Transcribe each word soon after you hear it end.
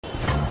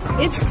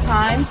It's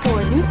time for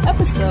a new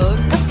episode of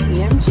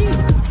TMG.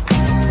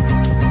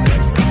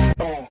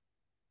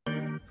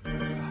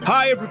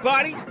 Hi,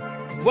 everybody.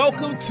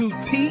 Welcome to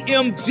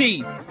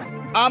TMG.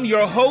 I'm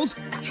your host,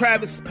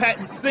 Travis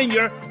Patton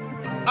Sr.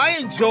 I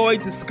enjoy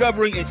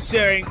discovering and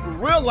sharing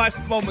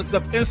real-life moments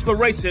of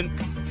inspiration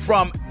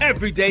from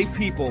everyday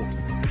people.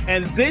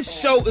 And this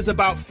show is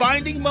about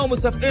finding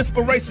moments of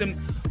inspiration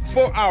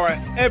for our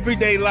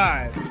everyday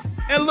lives.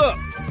 And look,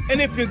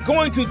 and if you're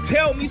going to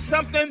tell me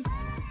something,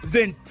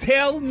 then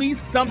tell me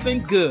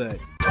something good.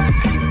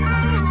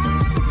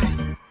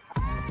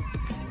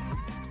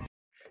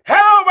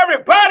 Hello,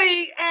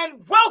 everybody,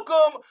 and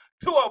welcome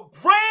to a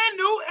brand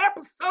new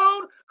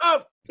episode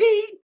of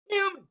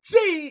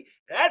TMG.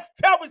 That's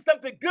Tell Me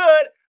Something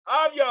Good.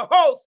 I'm your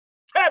host,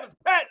 Travis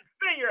Patton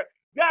Sr.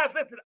 Guys,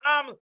 listen,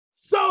 I'm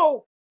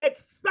so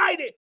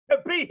excited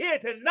to be here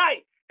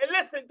tonight. And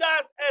listen,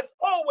 guys, as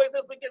always,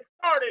 as we get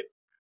started,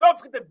 don't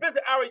forget to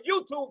visit our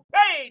YouTube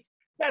page.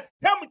 That's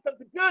Tell Me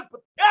Something Good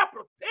with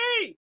capital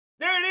T.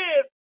 There it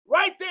is,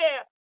 right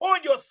there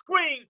on your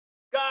screen.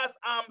 Guys,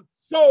 I'm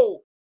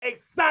so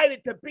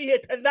excited to be here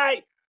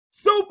tonight.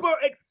 Super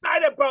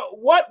excited about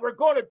what we're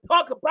going to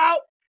talk about.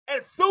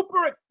 And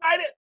super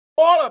excited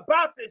all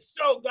about this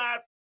show,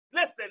 guys.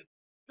 Listen,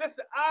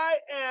 I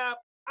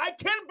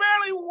can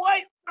barely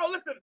wait. So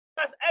listen,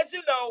 guys, as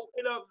you know,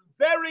 in a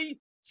very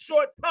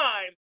short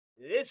time,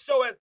 this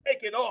show has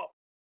taken off.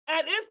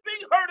 And it's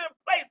being heard in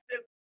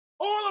places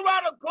all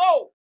around the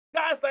globe.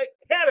 Guys like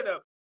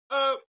Canada,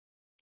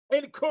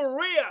 in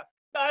Korea,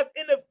 guys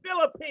in the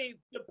Philippines,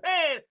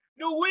 Japan,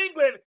 New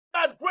England,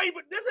 guys, great.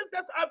 But this is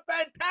just a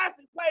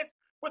fantastic place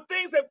where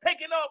things have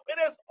taken off. And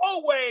as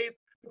always,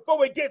 before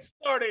we get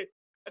started,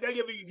 I gotta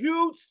give a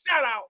huge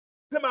shout out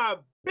to my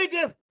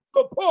biggest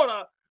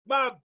supporter,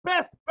 my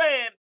best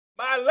fan,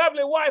 my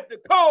lovely wife,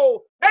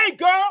 Nicole. Hey,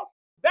 girl,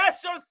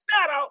 that's your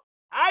shout out.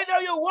 I know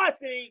you're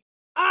watching.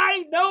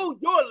 I know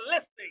you're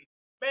listening.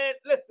 Man,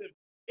 listen,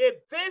 if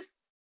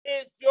this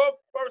is your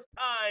first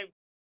time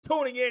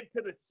tuning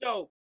into the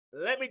show,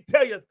 let me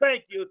tell you,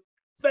 thank you.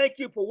 Thank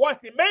you for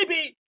watching.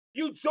 Maybe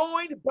you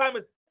joined by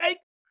mistake.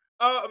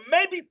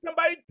 Maybe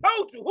somebody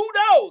told you. Who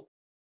knows?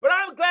 But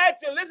I'm glad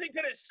you're listening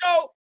to the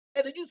show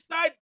and that you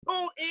decided to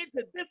tune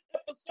into this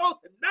episode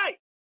tonight.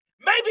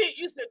 Maybe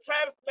you said,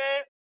 Travis,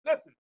 man,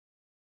 listen,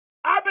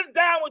 I've been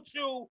down with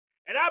you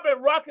and I've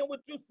been rocking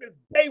with you since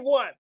day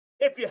one.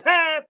 If you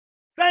have,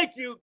 thank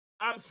you.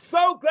 I'm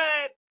so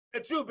glad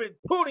that you've been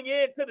tuning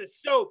in to the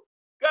show.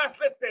 Guys,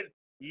 listen,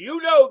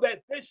 you know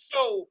that this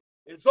show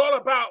is all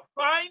about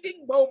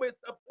finding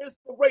moments of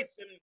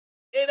inspiration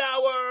in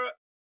our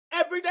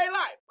everyday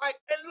life,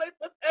 and with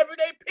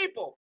everyday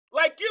people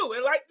like you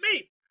and like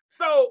me.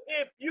 So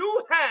if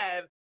you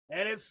have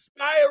an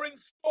inspiring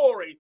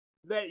story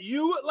that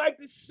you would like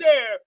to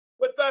share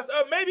with us,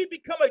 or maybe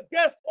become a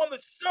guest on the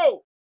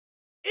show,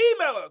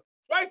 email us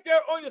right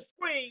there on your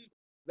screen.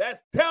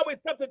 That's tellme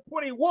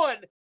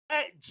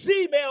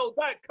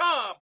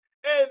something21@gmail.com.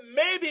 And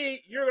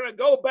maybe you're going to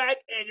go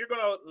back and you're going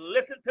to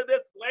listen to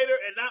this later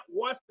and not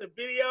watch the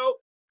video.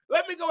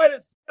 Let me go ahead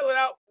and spell it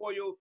out for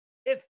you.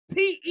 It's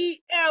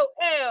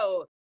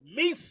TELL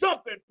me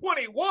something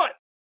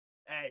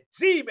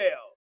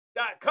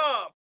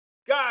 21@gmail.com.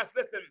 Guys,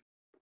 listen,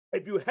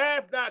 if you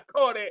have not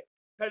caught it,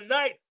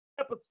 tonight's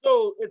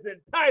episode is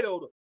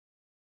entitled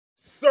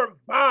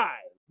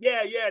Survive.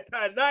 Yeah,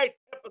 tonight's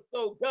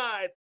episode,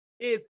 guys,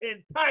 is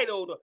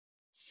entitled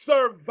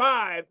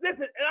Survive.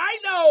 Listen, and I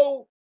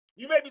know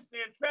you may be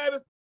saying,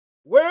 Travis,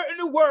 where in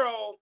the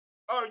world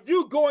are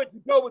you going to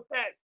go with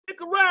that?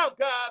 Stick around,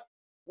 guys,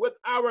 with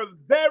our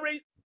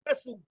very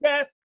special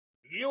guest.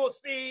 You will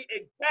see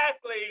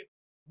exactly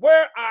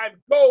where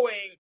I'm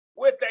going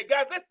with that.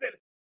 Guys, listen,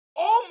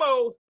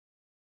 almost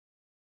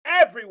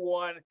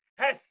everyone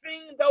has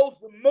seen those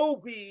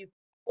movies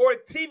or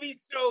TV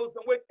shows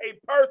in which a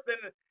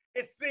person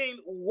is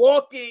seen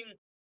walking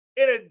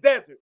in a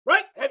desert,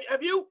 right?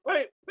 Have you?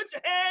 Wait, put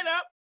your hand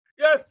up.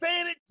 You're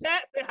saying in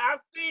chat that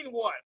I've seen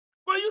one.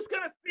 Well, you just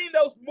kind of seen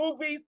those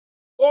movies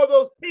or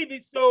those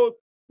TV shows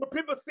where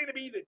people seem to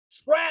be either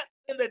trapped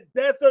in the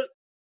desert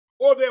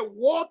or they're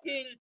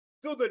walking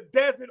through the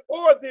desert,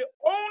 or the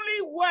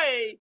only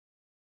way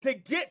to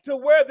get to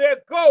where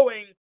they're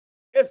going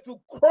is to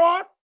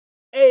cross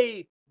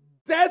a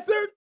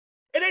desert.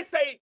 And they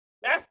say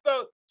that's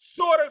the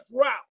shortest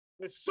route.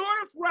 The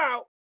shortest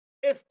route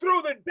is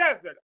through the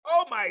desert.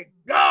 Oh my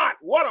God,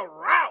 what a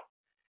route.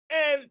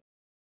 And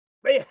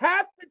they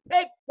have to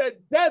take the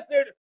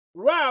desert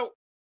route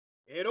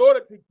in order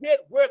to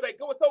get where they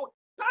go. So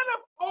kind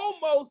of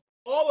almost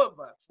all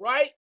of us,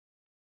 right,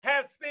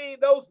 have seen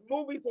those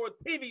movies or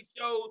TV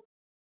shows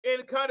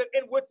in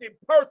which a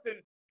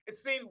person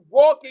is seen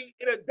walking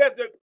in a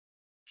desert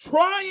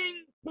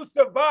trying to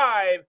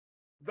survive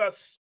the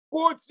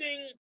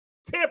scorching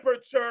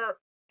temperature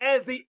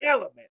and the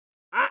elements.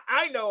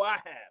 I know I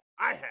have.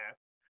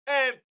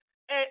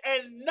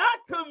 And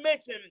not to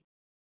mention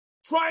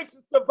trying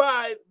to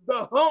survive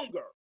the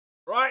hunger,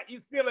 right? You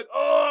feel like,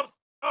 oh, I'm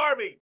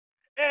starving.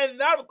 And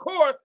not, of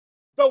course,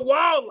 the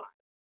wildlife.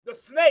 the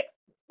snakes,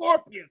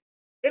 scorpions,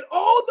 and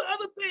all the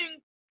other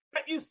things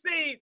that you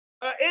see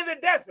in the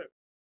desert.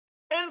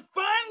 And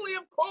finally,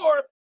 of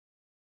course,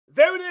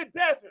 they're in the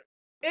desert,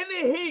 in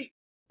the heat,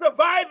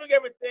 surviving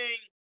everything.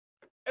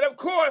 And of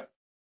course,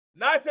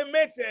 not to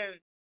mention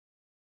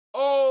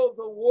all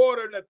the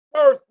water and the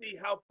thirsty,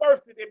 how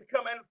thirsty they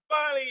become. And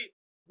finally,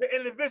 the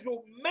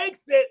individual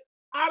makes it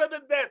out of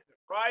the desert,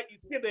 right? You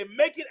see, they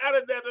make it out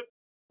of the desert,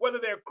 whether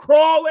they're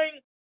crawling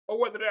or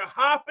whether they're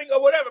hopping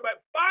or whatever.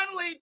 But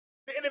finally,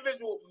 the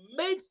individual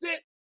makes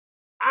it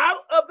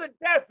out of the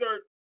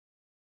desert,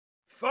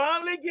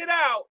 finally get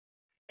out,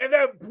 and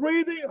they're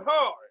breathing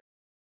hard.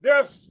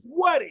 They're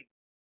sweating.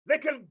 They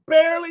can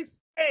barely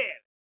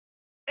stand.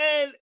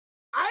 And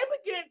I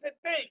begin to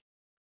think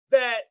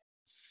that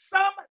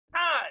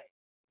sometimes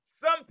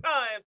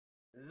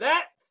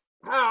that's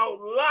how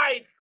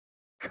life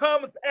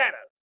comes at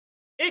us.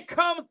 It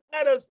comes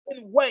at us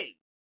in waves.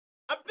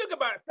 I'm thinking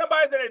about it.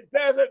 Somebody's in the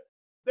desert.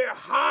 They're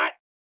hot.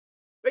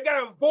 They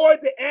got to avoid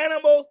the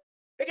animals.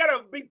 They got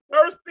to be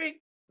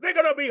thirsty. They're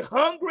going to be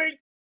hungry.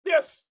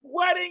 They're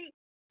sweating.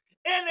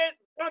 And then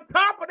on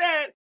top of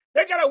that,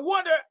 they got to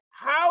wonder,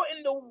 how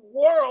in the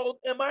world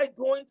am I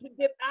going to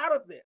get out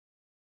of this?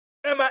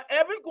 Am I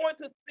ever going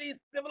to see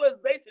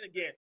civilization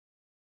again?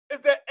 Is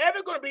there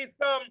ever going to be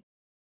some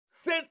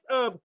sense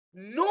of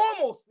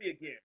normalcy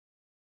again?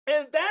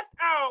 And that's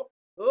how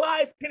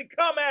life can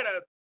come at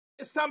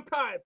us.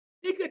 Sometimes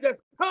it could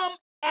just come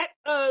at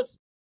us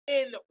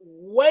in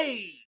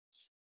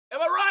waves. Am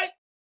I right?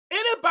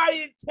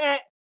 Anybody in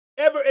chat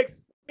ever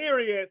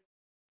experienced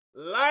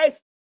life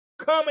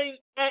coming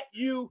at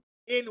you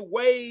in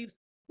waves?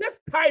 Just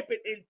type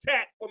it in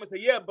chat for me. Say,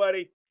 yeah,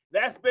 buddy,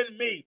 that's been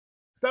me.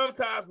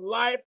 Sometimes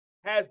life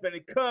has been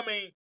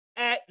coming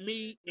at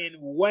me in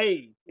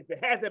waves. If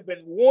it hasn't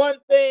been one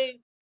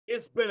thing,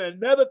 it's been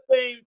another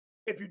thing.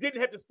 If you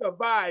didn't have to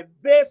survive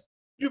this,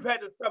 you've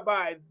had to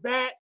survive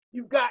that.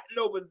 You've gotten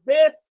over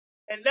this,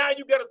 and now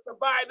you got to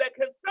survive that.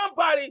 Can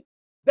somebody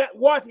that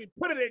watching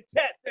put it in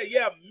chat, say,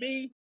 yeah,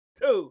 me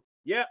too.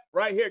 Yep,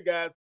 right here,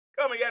 guys,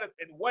 coming at us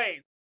in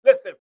waves.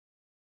 Listen,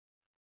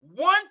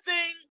 one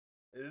thing,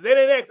 then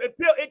the next,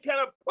 until it kind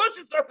of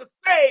pushes us to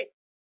say,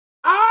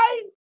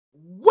 I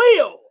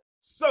will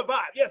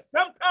survive. Yes,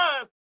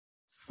 sometimes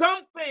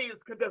some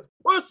things can just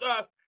push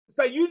us to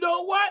say, you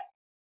know what?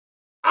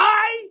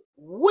 I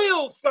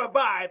will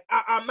survive.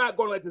 I'm not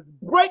going to let this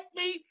break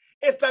me.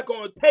 It's not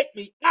going to take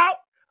me out.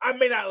 I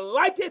may not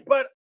like it,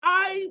 but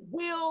I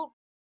will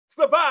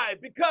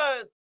survive,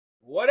 because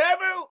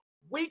whatever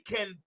we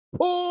can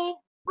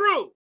pull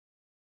through,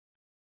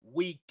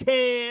 we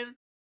can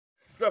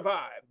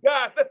survive.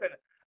 Guys, listen,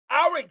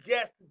 our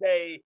guest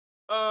today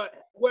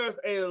wears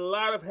a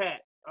lot of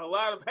hats,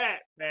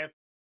 man.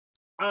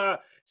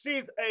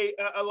 She's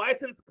a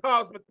licensed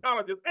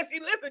cosmetologist. And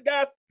listen,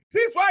 guys,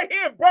 she's right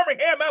here in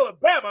Birmingham,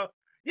 Alabama.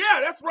 Yeah,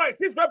 that's right.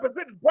 She's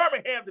representing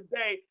Birmingham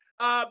today.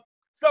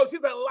 So she's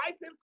a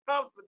licensed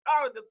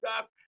cosmetologist,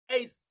 guys,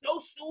 a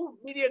social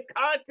media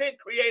content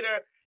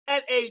creator,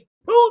 and a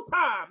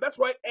two-time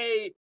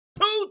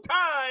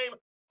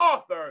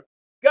author.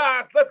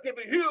 Guys, let's give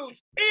a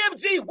huge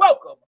TMG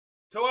welcome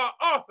to our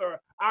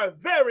author, our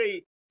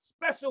very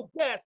special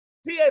guest,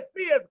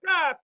 TSCS.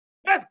 Guys,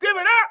 let's give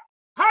it up.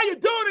 How you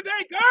doing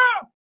today,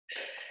 girl?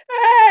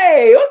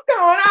 Hey, what's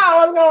going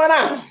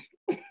on?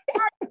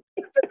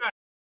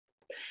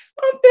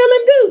 I'm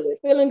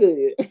feeling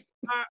good.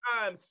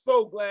 I'm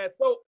so glad,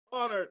 so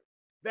honored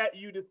that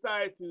you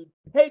decided to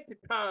take the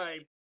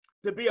time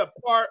to be a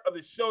part of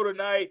the show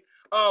tonight.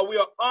 We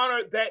are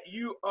honored that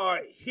you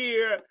are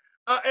here.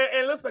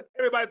 And looks like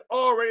everybody's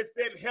already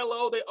saying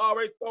hello. They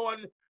already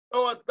throwing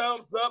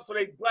thumbs up, so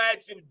they're glad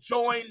you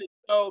joined the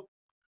show.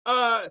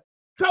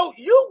 So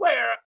you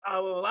wear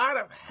a lot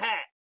of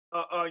hats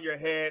on your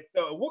head.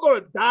 So we're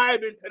going to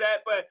dive into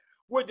that, but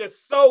we're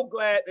just so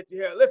glad that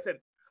you're here. Listen,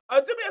 do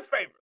me a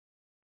favor.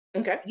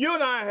 Okay. You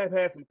and I have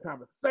had some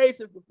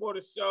conversations before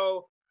the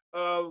show,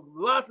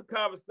 lots of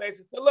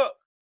conversations. So look,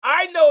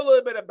 I know a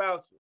little bit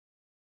about you.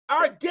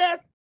 Our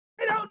guests,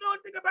 they don't know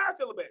anything about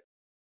you a little bit.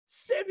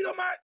 If you don't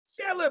mind,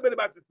 share a little bit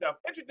about yourself.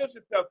 Introduce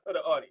yourself to the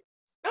audience.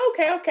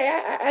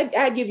 Okay.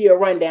 I give you a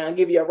rundown.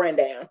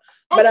 Okay.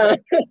 But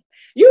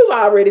you've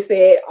already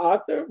said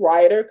author,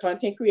 writer,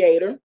 content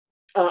creator,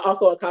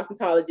 also a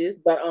cosmetologist.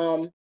 But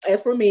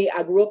as for me,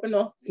 I grew up in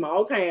a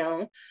small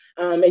town,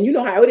 and you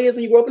know how it is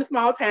when you grow up in a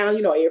small town.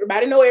 You know,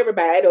 everybody know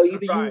everybody, or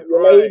either you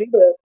related,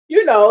 or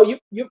you know,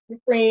 you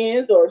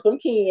friends or some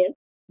kin.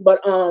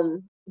 But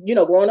you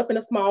know, growing up in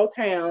a small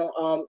town,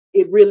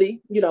 it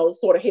really, you know,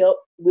 sort of helped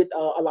with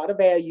a lot of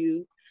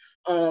values.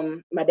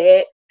 My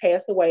dad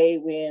passed away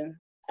when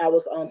I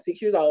was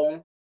 6 years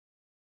old,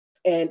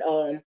 and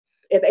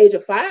at the age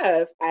of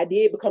 5, I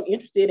did become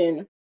interested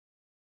in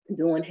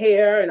doing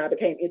hair, and I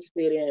became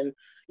interested in,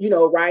 you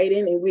know,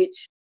 writing, in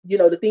which, you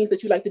know, the things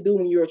that you like to do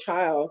when you're a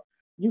child,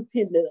 you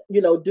tend to,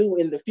 you know, do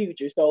in the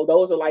future. So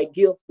those are like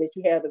gifts that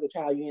you have as a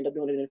child, you end up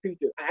doing it in the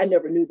future. I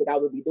never knew that I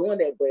would be doing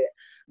that, but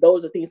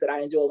those are things that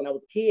I enjoyed when I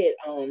was a kid.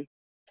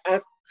 I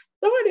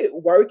started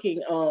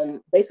working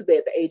basically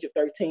at the age of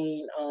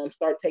 13.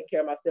 Started taking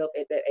care of myself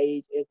at that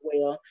age as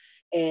well.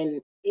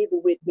 And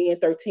even with being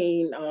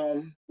 13,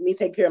 me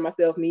taking care of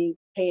myself, me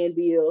paying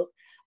bills,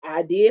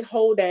 I did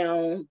hold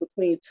down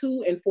between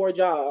 2 and 4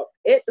 jobs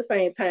at the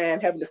same time,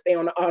 having to stay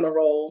on the honor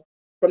roll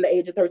from the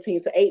age of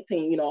 13 to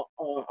 18,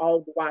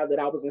 all the while that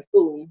I was in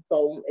school.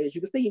 So as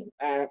you can see,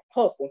 I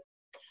hustled.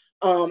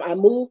 I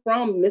moved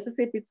from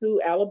Mississippi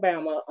to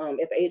Alabama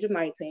at the age of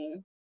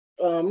 19.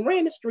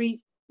 Ran the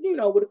streets,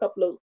 with a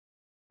couple of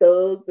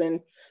thugs and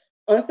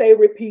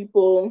unsavory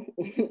people.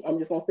 I'm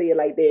just gonna say it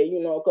like that.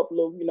 A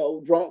couple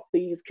of drunk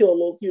thieves,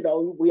 killers.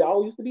 We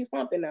all used to be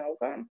something now.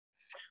 Okay,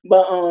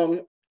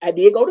 but I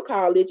did go to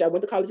college. I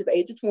went to college at the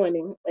age of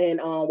 20,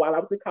 and while I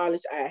was in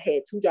college, I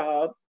had 2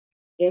 jobs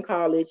in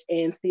college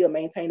and still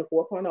maintained a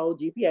 4.0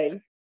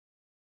 GPA.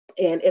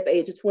 And at the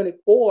age of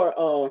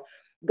 24,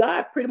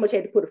 God pretty much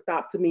had to put a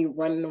stop to me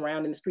running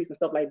around in the streets and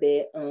stuff like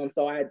that.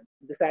 So I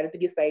decided to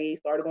get saved,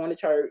 started going to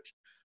church.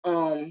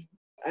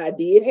 I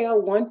did have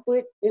one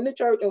foot in the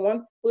church and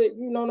one foot,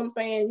 you know what I'm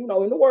saying, in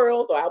the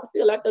world. So I was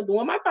still out there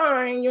doing my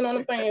thing, you know what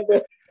I'm saying?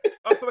 But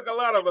Still like a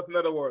lot of us, in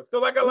other words.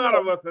 Still like a lot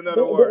of us, in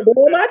other words.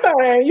 Doing my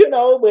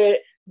thing, but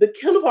the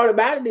killer part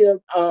about it is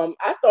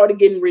I started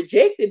getting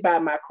rejected by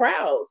my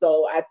crowd.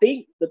 So I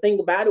think the thing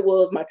about it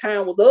was my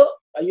time was up.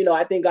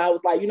 I think God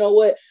was like, you know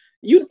what?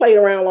 You played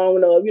around long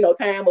enough,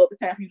 time up. It's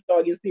time for you to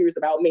start getting serious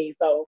about me.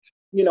 So,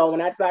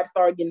 when I decided to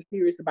start getting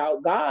serious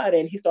about God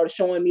and he started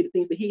showing me the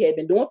things that he had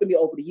been doing for me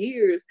over the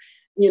years,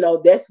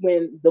 that's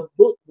when the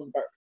book was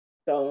birthed.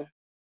 So,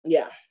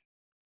 yeah.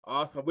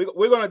 Awesome.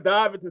 We're going to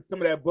dive into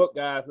some of that book,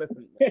 guys.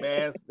 Listen,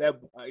 man,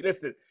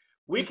 listen,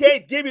 we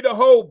can't give you the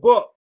whole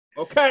book,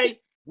 okay?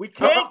 We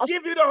can't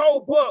give you the whole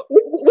book.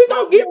 We're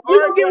going to give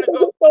some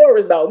good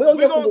stories, though.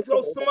 We're going to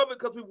throw some of it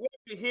because we want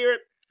you to hear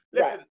it.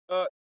 Listen,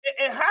 right.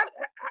 And how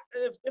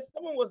if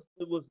someone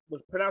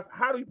was pronounced,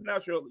 how do you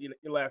pronounce your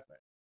last name?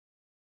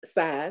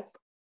 Size.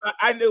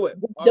 I knew it.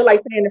 Just like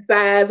saying the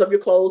size of your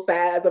clothes,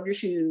 size of your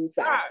shoes.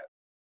 Size.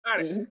 Got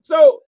it. Mm-hmm.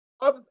 So,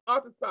 Arthur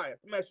Science,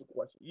 let me ask you a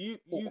question.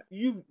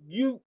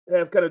 You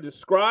have kind of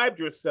described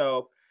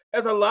yourself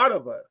as a lot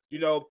of us.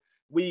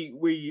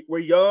 We're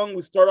young.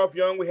 We start off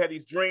young. We have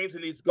these dreams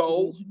and these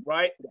goals, mm-hmm.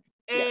 right?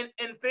 And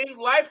things,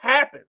 life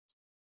happens.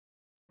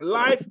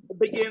 Life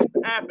begins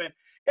to happen.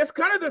 It's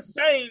kind of the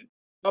same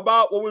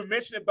about what we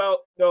mentioned about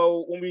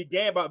when we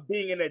began about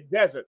being in a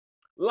desert.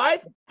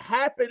 Life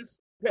happens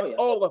to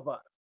all of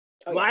us.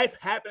 Life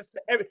happens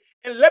to every.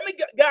 And let me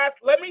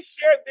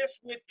share this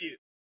with you.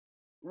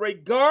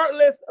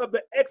 Regardless of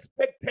the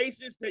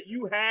expectations that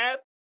you have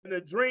and the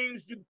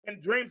dreams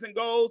and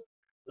goals,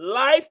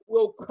 life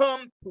will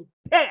come to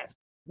test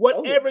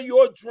whatever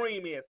your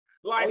dream is.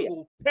 Life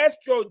will test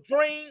your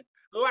dream.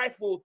 Life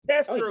will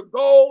test your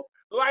goal.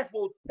 Life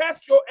will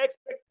test your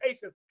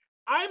expectations.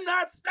 I'm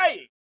not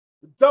saying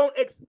don't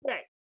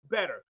expect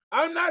better.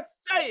 I'm not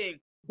saying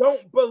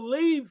don't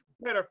believe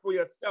better for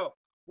yourself.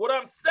 What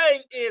I'm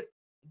saying is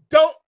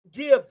don't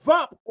give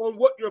up on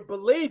what you're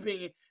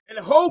believing and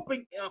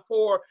hoping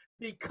for,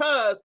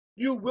 because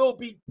you will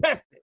be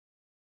tested.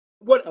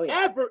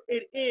 Whatever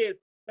it is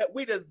that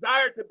we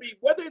desire to be,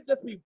 whether it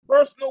just be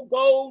personal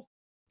goals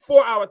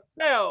for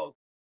ourselves,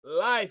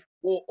 life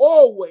will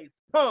always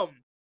come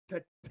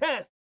to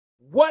test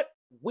what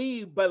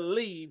we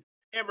believe.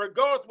 And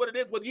regardless of what it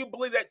is, whether you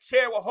believe that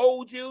chair will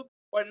hold you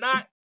or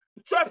not,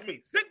 trust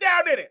me, sit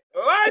down in it.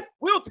 Life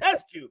will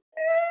test you.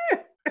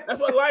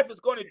 That's what life is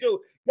going to do.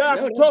 Guys,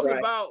 we're talking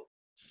about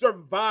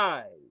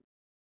survive.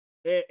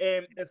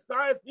 And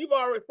Science, you've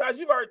already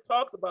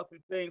talked about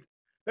some things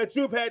that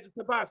you've had to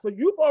survive. So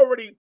you've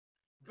already,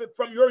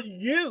 from your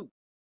youth,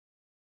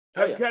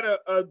 have kind of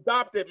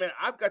adopted, man,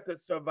 I've got to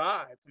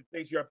survive some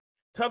things. Your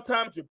tough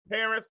times, your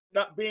parents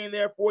not being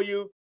there for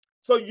you.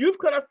 So you've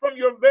kind of, from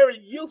your very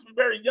youth, from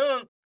very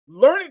young,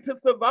 learning to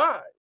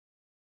survive.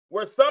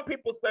 Where some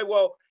people say,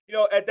 well,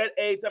 at that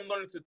age, I'm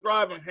learning to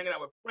thrive. I'm hanging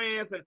out with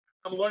friends and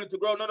I'm learning to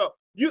grow. No.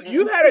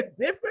 You had a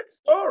different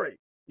story.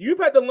 You've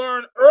had to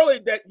learn early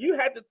that you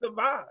had to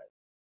survive.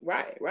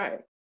 Right.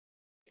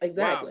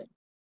 Exactly.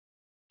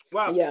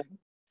 Wow. Yeah.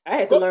 I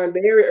had to learn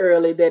very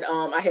early that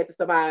I had to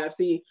survive.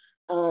 See,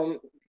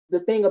 the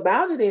thing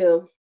about it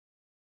is,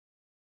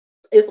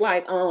 it's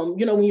like, when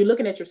you're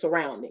looking at your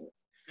surroundings,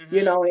 mm-hmm.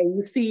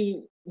 And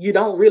you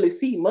don't really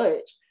see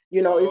much.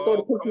 It sort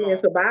of puts you in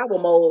survival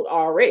mode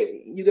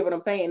already. You get what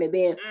I'm saying? And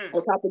then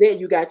on top of that,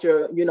 you got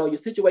your, your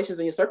situations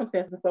and your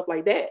circumstances and stuff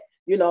like that,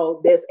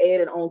 that's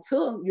added on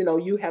to,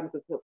 you having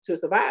to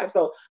survive.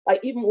 So like,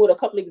 even with a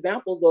couple of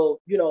examples of,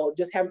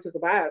 just having to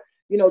survive,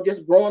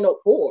 just growing up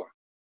poor,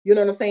 you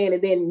know what I'm saying?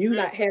 And then you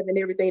not having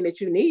everything that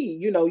you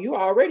need, you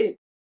already,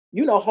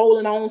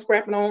 holding on,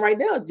 scrapping on right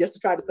now just to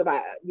try to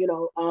survive,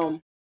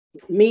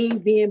 me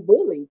being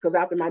bullied, because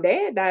after my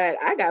dad died,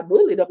 I got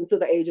bullied up until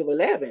the age of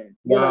 11.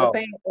 You know what I'm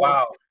saying?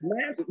 Wow.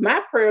 My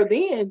prayer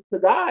then to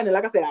God, and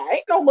like I said, I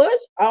ain't no much.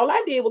 All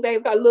I did was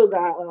ask God, look,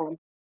 God,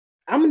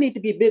 I'm gonna need to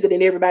be bigger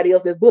than everybody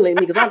else that's bullying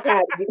me because I'm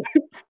tired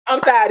of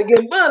I'm tired of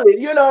getting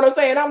bullied. You know what I'm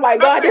saying? I'm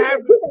like, God, this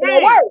ain't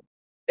gonna work.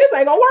 This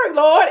ain't gonna work,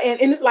 Lord. And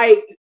it's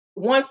like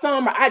one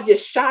summer I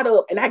just shot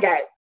up and I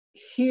got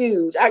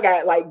huge. I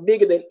got like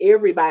bigger than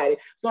everybody.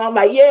 So I'm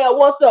like, yeah,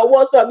 what's up?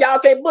 What's up? Y'all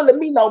can't bully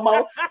me no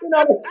more. You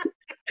know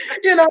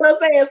you know what I'm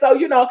saying?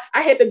 So,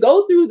 I had to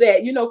go through that,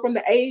 from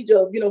the age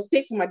of,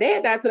 6 when my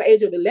dad died to the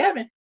age of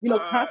 11,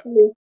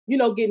 constantly,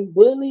 getting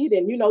bullied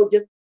and,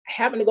 just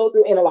having to go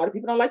through, and a lot of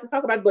people don't like to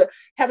talk about it, but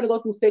having to go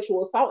through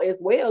sexual assault as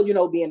well,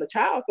 being a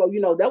child. So,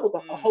 that was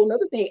a whole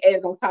nother thing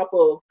added on top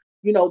of,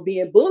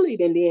 being bullied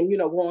and then,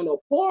 growing up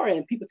poor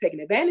and people taking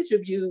advantage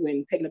of you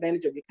and taking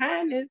advantage of your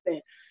kindness.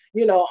 And,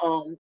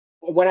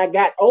 when I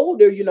got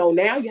older,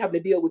 now you have to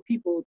deal with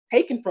people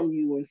taking from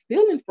you and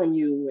stealing from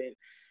you. And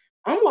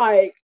I'm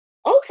like,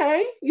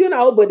 okay,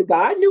 but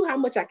God knew how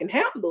much I can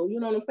handle, you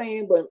know what I'm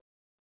saying? But,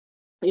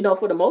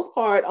 for the most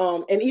part,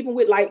 and even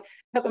with like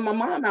helping my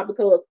mom out,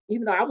 because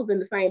even though I was in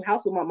the same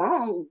house with my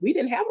mom, we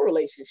didn't have a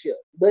relationship.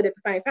 But at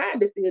the same time,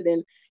 this still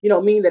didn't,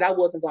 mean that I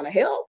wasn't going to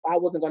help. I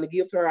wasn't going to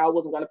give to her. I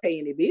wasn't going to pay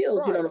any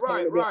bills. You know what I'm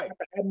saying? Right.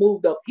 I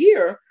moved up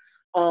here.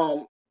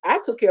 I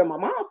took care of my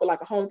mom for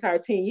like a whole entire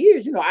 10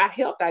 years. I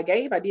helped, I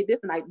gave, I did this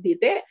and I did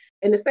that.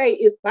 And to say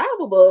it's 5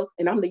 of us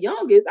and I'm the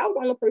youngest, I was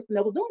the only person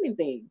that was doing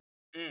anything.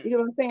 You know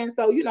what I'm saying?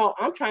 So,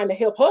 I'm trying to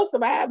help her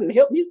survive and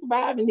help me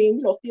survive and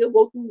then, still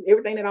go through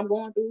everything that I'm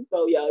going through.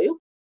 So, yeah,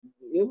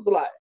 it was a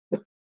lot.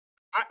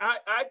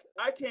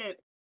 I can't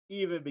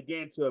even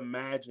begin to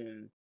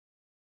imagine,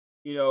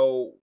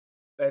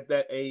 at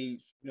that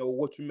age,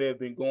 what you may have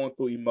been going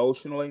through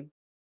emotionally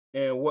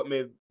and what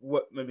may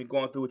be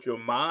going through with your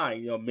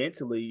mind,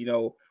 mentally,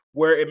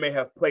 where it may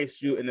have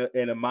placed you in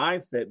a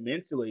mindset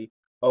mentally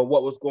of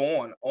what was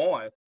going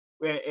on.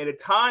 In a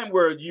time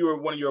where you were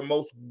one of your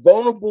most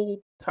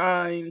vulnerable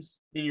times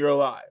in your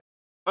life.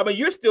 I mean,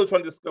 you're still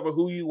trying to discover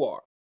who you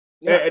are,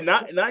 and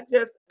not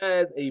just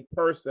as a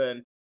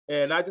person,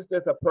 and not just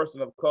as a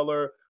person of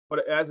color,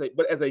 but as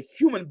a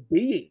human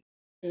being,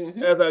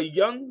 as a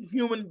young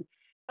human.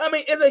 I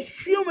mean, as a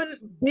human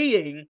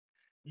being,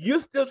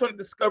 you're still trying to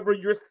discover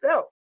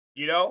yourself,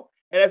 And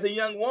as a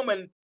young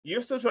woman,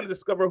 you're still trying to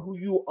discover who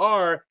you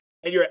are,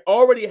 and you're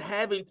already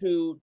having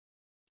to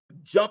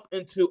jump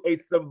into a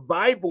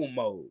survival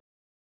mode.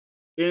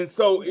 And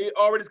so it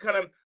already kind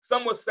of,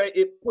 some would say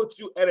it puts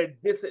you at a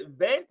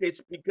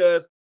disadvantage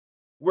because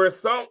where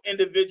some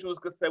individuals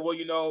could say,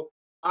 well,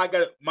 I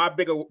got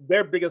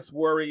their biggest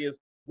worry is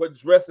what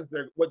dresses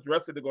they're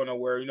going to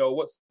wear,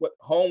 what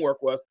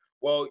homework was.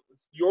 Well,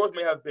 yours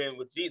may have been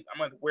with Jesus. I'm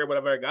going to wear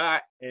whatever I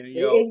got. And,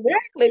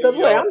 exactly. Because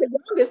I'm the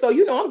youngest. So,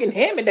 I'm getting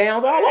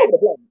hand-me-downs all over the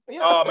place.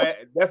 Oh man,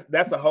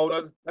 that's a whole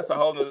other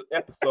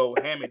episode,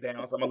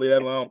 hand-me-downs. I'm going to leave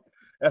that alone.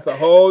 That's a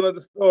whole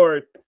other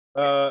story,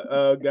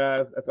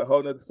 guys. That's a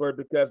whole other story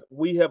because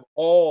we have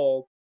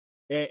all,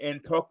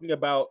 in talking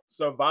about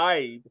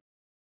survived,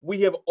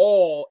 we have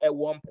all at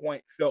one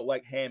point felt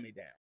like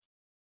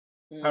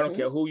hand-me-down. I don't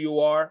care who you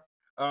are.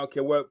 I don't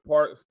care what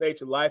part of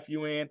stage of life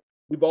you're in.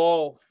 We've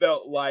all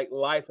felt like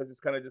life has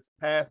just kind of just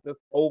passed us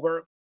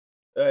over.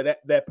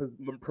 That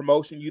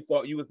promotion you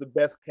thought you was the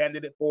best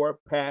candidate for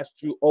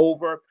passed you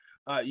over.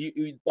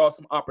 You thought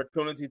some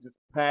opportunities just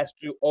passed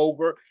you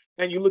over,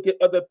 and you look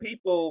at other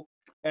people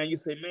and you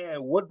say,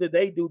 "Man, what did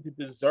they do to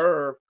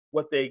deserve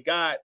what they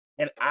got?"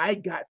 And I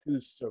got to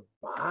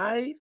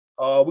survive.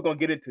 We're gonna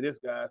get into this,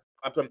 guys.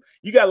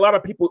 You got a lot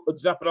of people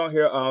jumping on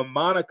here.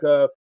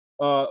 Monica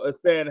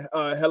saying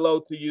hello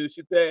to you.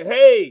 She said,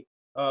 "Hey,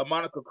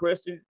 Monica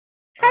Christian."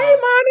 Hey,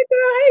 Monica.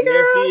 Hey,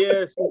 girl. Yeah, she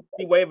is.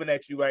 She waving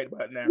at you right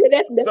about now.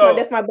 Yeah,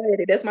 that's my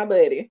buddy. That's my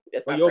buddy.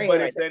 That's my your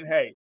buddy saying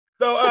hey.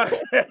 So,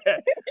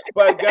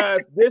 but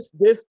guys, this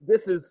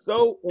is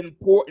so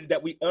important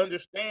that we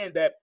understand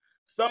that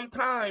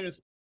sometimes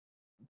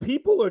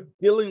people are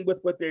dealing with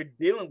what they're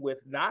dealing with,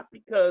 not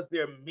because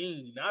they're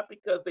mean, not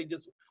because they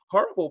just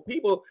horrible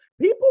people.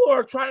 People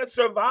are trying to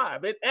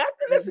survive. And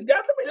after this,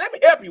 guys, let me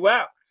help you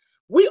out.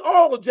 We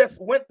all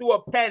just went through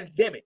a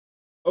pandemic,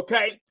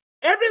 okay?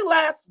 Every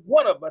last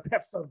one of us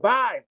have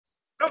survived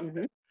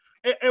something.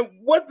 And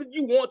whether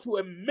you want to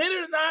admit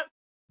it or not,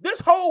 this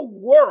whole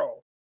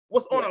world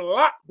was on a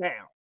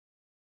lockdown.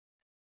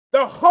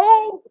 The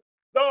whole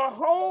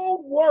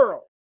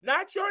world,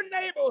 not your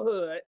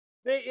neighborhood,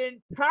 the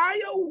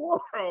entire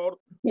world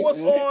was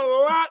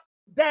on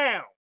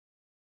lockdown.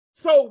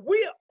 So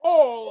we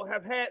all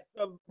have had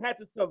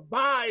to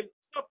survive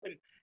something.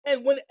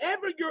 And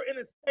whenever you're in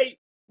a state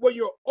where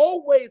you're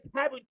always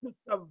having to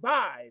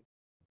survive,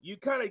 you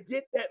kind of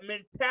get that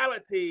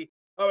mentality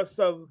of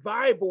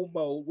survival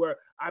mode where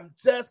I'm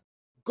just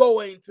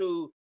going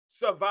to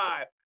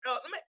survive. Now,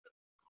 let me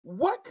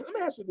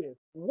ask you this: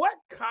 what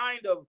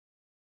kind of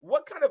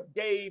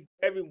gave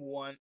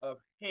everyone a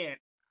hint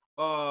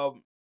of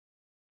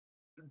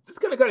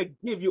just kind of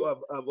give you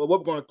what we're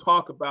going to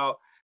talk about?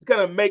 Just kind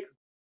of make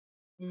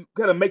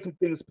some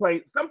things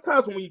plain.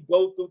 Sometimes when we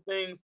go through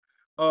things,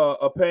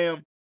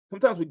 Pam.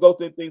 Sometimes we go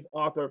through things,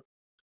 Arthur.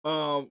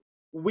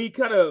 We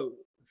kind of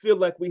feel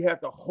like we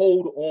have to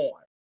hold on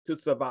to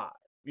survive.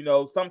 You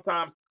know,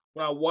 sometimes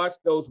when I watch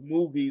those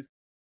movies,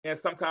 and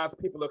sometimes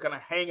people are kind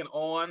of hanging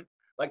on,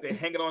 like they're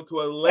hanging on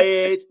to a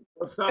ledge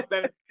or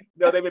something.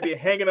 You know, they may be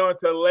hanging on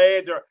to a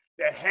ledge or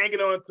they're hanging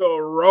on to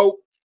a rope,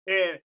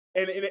 and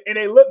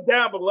they look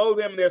down below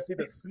them and they'll see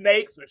the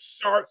snakes or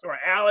sharks or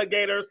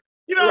alligators.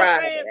 You know what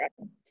I'm Right. saying?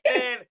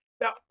 And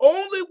the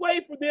only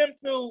way for them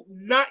to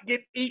not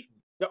get eaten,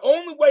 the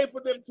only way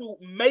for them to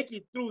make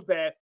it through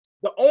that,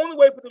 the only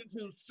way for them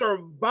to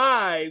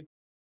survive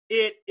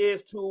it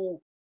is to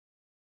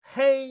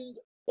hang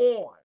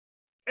on.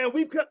 And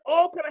we could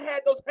all kind of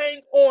had those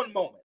hang on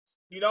moments.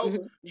 You know,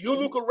 Mhm. you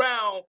look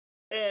around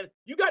and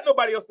you got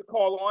nobody else to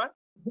call on.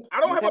 I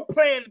don't have Okay. a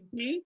plan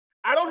B.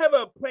 I don't have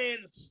a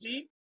plan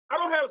C. I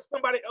don't have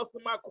somebody else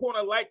in my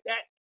corner like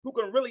that who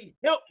can really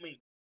help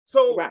me.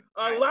 So Right.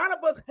 a lot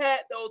of us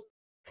had those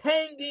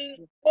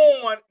hanging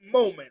on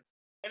moments.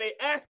 And they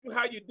ask you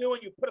how you're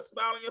doing, you put a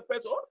smile on your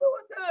face, oh, I'm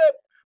doing good.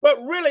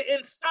 But really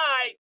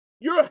inside,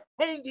 you're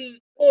hanging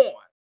on.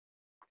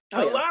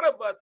 Oh A yeah. lot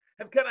of us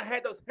have kind of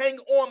had those hang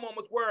on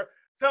moments where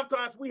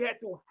sometimes we had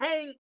to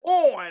hang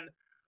on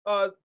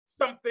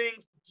some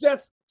things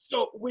just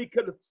so we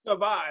could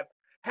survive.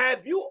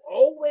 Have you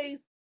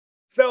always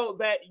felt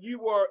that you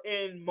were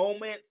in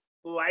moments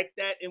like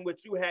that in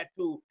which you had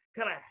to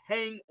kind of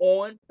hang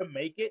on to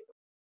make it?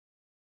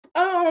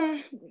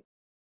 Um.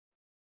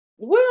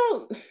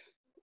 Well,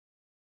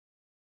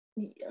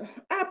 yeah,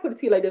 I put it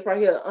to you like this right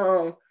here.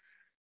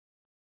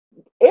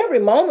 Every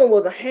moment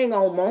was a hang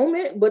on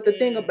moment, but the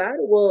thing Mm, about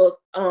it was,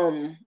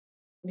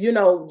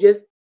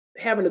 just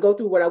having to go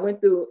through what I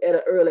went through at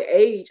an early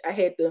age, I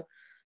had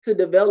to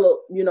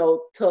develop,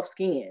 tough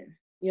skin.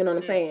 You know what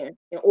I'm mm, saying?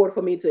 In order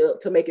for me to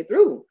make it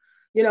through.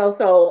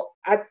 So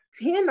I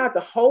tend not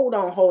to hold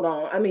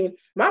on. I mean,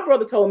 my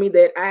brother told me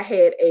that I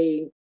had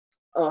a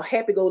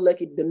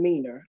happy-go-lucky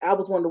demeanor. I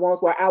was one of the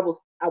ones where I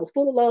was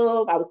full of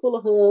love, I was full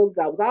of hugs,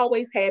 I was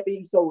always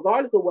happy. So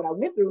regardless of what I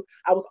went through,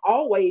 I was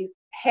always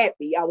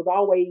happy. I was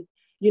always,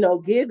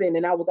 giving,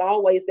 and I was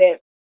always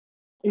that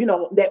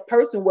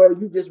person where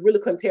you just really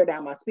couldn't tear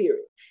down my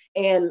spirit.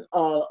 And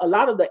a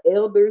lot of the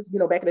elders,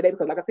 back in the day,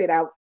 because like I said,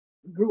 I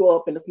grew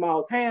up in a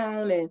small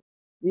town, and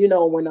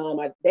when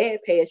my dad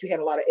passed, you had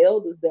a lot of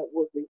elders that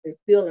was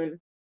instilling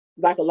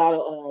like a lot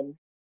of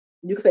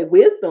you could say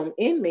wisdom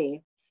in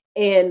me.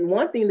 And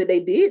one thing that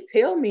they did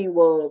tell me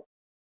was,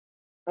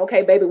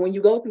 okay, baby, when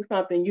you go through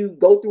something, you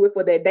go through it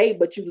for that day,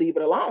 but you leave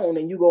it alone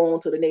and you go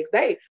on to the next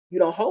day. You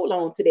don't hold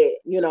on to that.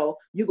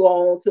 You go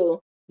on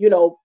to,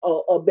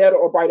 a better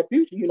or brighter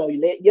future. You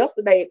let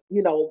yesterday,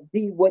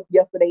 be what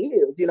yesterday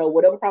is.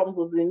 Whatever problems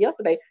was in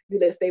yesterday, you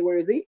let it stay where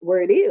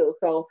it is.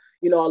 So,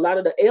 a lot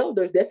of the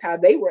elders, that's how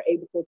they were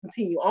able to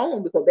continue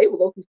on, because they would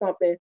go through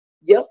something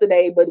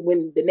yesterday, but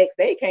when the next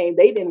day came,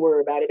 they didn't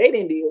worry about it. They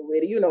didn't deal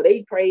with it.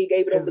 They prayed,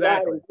 gave it over to God,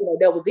 exactly.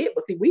 and that was it.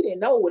 But see, we didn't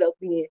know what else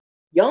being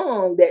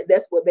young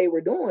that's what they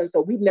were doing.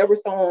 So we never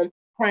saw them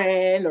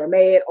crying or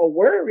mad or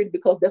worried,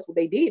 because that's what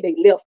they did. They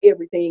left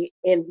everything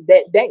in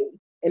that day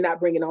and not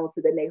bring it on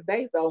to the next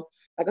day. So,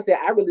 like I said,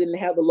 I really didn't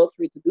have the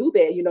luxury to do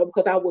that,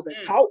 because I wasn't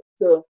Mm, taught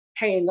to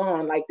hang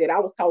on like that. I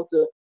was taught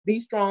to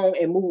be strong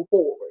and move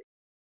forward.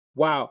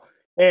 wow.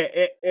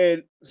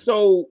 And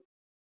so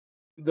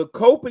the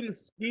coping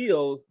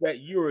skills that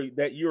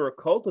you're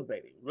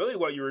cultivating, really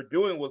what you were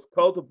doing was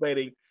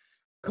cultivating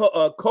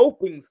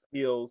coping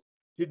skills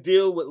to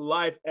deal with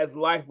life as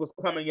life was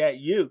coming at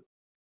you.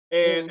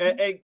 Hmm.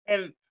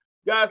 And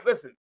guys,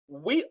 listen,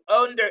 we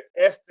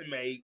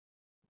underestimate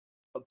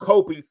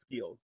coping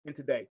skills in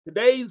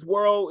today's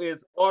world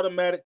is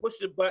automatic.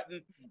 Push a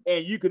button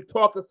and you can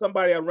talk to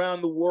somebody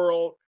around the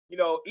world.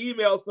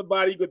 Email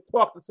somebody, you could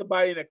talk to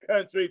somebody in a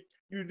country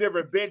you've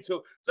never been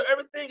to. So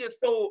everything is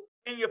so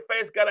in your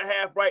face, gotta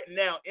have right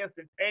now,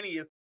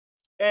 instantaneous.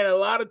 And a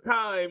lot of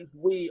times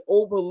we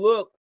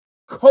overlook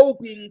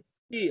coping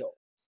skills.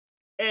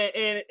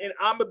 And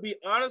I'm gonna be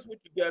honest with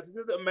you guys. It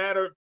doesn't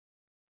matter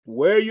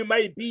where you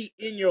may be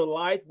in your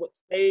life, what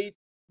stage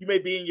you may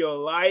be in your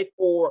life,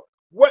 or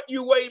what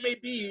your way may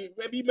be.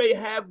 Maybe you may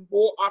have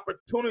more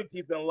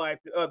opportunities in life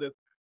than others,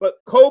 but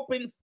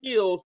coping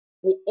skills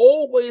will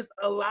always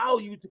allow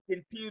you to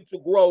continue to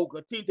grow,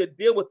 continue to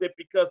deal with it,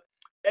 because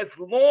as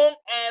long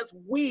as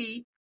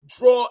we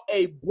draw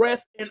a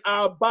breath in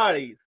our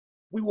bodies,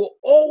 we will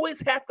always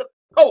have to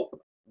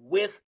cope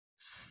with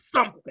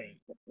something.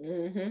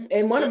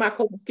 And one of my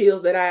coping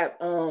skills that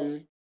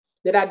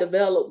I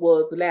developed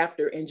was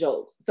laughter and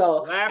jokes.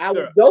 So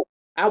Laughter.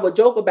 I would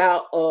joke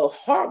about a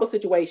horrible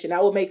situation.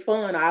 I would make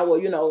fun. I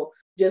would,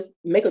 just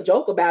make a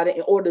joke about it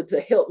in order to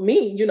help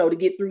me, to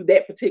get through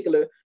that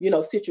particular,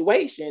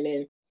 situation.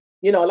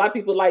 And a lot of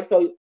people like,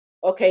 so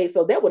okay,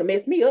 so that would have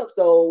messed me up.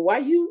 So why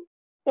you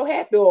so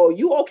happy, or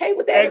you okay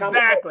with that? And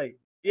Exactly.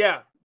 Yeah.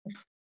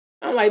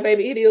 I'm like,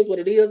 baby, it is what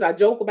it is. I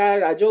joke about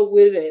it, I joke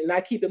with it, and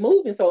I keep it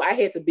moving. So I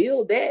had to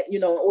build that,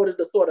 in order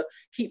to sort of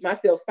keep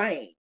myself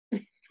sane.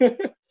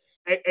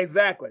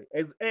 Exactly.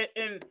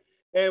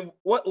 And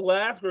what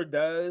laughter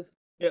does,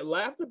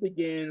 laughter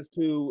begins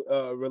to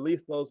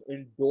release those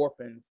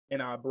endorphins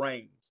in our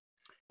brains.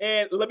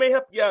 And let me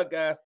help you out,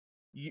 guys.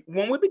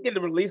 when we begin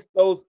to release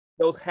those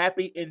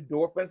happy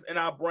endorphins in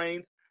our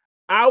brains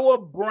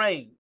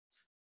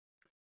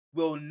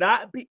will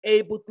not be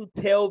able to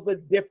tell the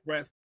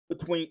difference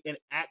between an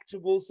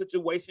actual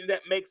situation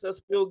that makes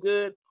us feel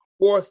good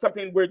or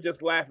something we're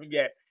just laughing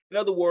at. In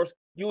other words,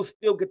 you'll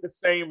still get the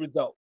same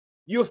result.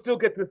 You'll still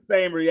get the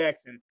same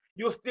reaction.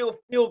 You'll still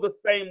feel the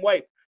same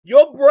way.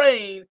 Your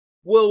brain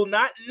will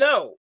not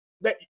know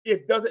that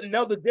it doesn't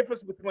know the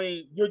difference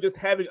between you're just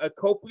having a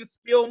coping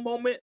skill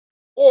moment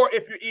or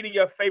if you're eating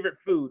your favorite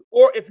food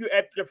or if you're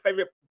at your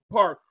favorite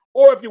park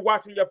or if you're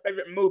watching your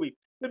favorite movie.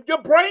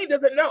 Your brain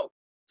doesn't know.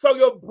 So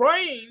your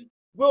brain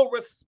will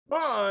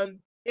respond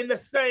in the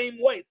same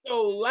way.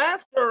 So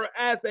laughter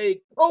as a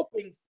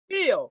coping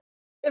skill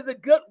is a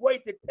good way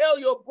to tell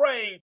your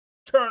brain,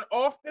 turn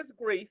off this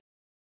grief,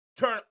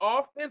 turn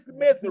off this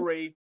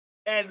misery,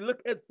 and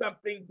look at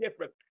something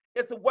different.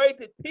 It's a way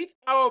to teach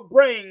our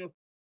brains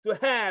to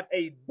have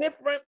a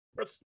different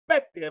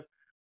perspective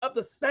of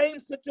the same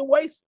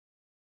situation,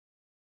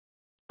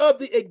 of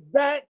the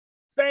exact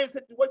same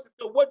situation.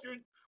 So what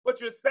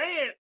you're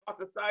saying,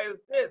 Dr. Sai, is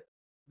this,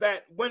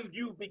 that when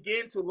you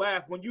begin to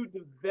laugh, when you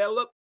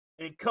develop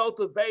and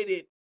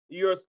cultivated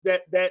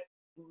that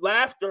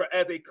laughter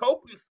as a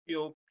coping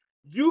skill,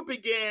 you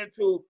began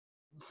to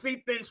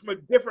see things from a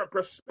different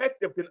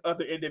perspective than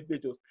other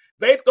individuals.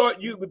 They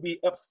thought you would be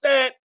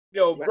upset,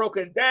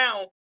 broken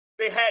down.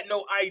 They had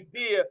no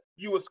idea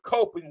you was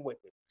coping with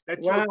it.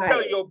 That you was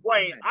telling your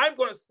brain, I'm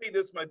going to see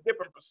this from a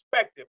different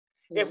perspective.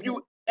 If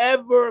you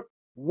ever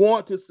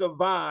want to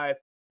survive,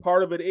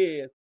 part of it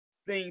is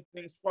seeing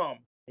things from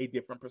a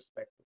different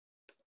perspective.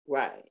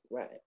 Right.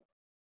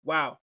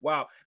 Wow.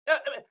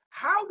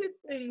 How did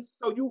things?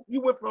 So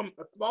you went from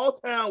a small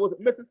town, was it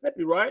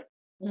Mississippi, right?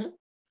 Mm-hmm.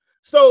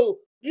 So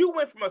you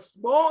went from a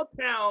small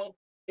town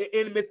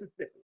in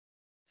Mississippi.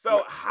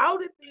 So how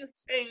did things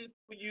change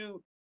for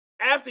you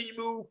after you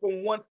moved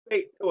from one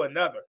state to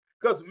another?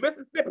 Because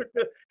Mississippi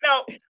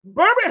now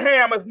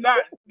Birmingham is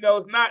not,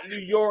 it's not New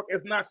York,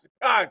 it's not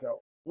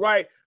Chicago,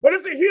 right? But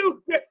it's a huge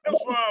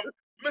difference from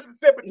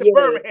Mississippi to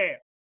Birmingham.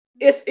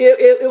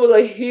 It was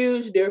a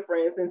huge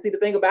difference. And see, the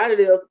thing about it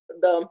is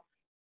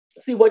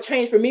what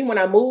changed for me when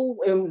I moved,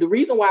 and the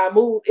reason why I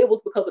moved, it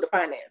was because of the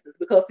finances.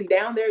 Because see,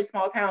 down there in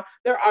small town,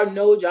 there are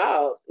no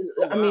jobs.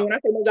 Oh, wow. I mean, when I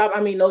say no job, I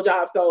mean no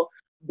job. So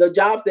the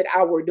jobs that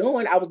I was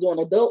doing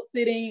adult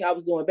sitting, I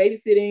was doing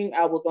babysitting,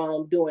 I was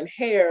doing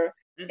hair,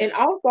 and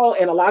also,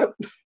 and a lot of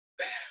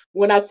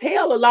when I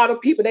tell a lot of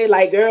people, they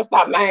like, girl,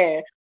 stop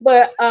lying.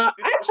 But I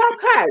chop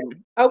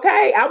cotton.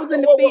 Okay, I was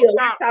in the field.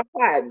 I chop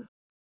cotton.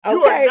 Okay.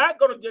 You are not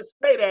going to just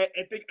say that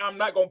and think I'm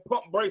not going to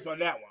pump brakes on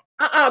that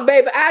one.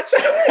 Baby, I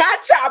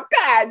chop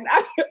cotton.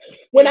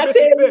 When I tell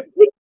you,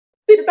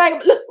 see the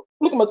thing,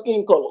 look at my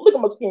skin color. Look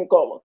at my skin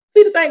color.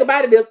 See, the thing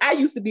about it is, I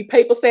used to be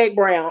paper sack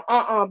brown.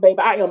 Baby,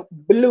 I am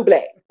blue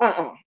black.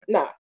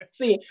 Nah.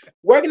 See,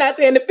 working out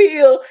there in the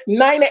field,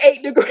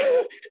 98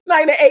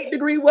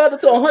 degree weather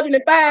to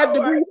 105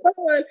 degrees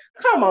sun.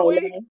 Come on,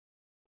 man.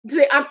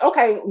 See,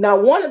 now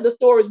one of the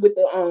stories with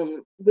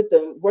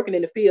the working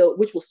in the field,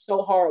 which was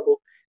so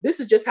horrible. This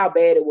is just how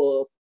bad it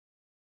was.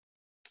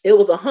 It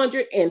was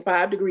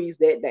 105 degrees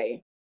that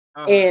day.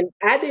 And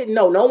I didn't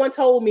know. No one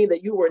told me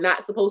that you were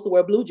not supposed to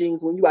wear blue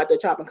jeans when you out there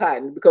chopping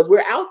cotton, because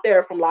we're out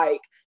there from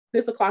like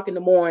 6 o'clock in the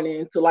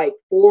morning to like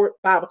 4,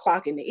 5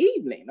 o'clock in the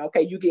evening.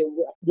 Okay, you get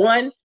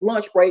one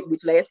lunch break,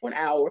 which lasts 1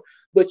 hour,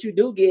 but you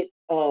do get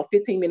a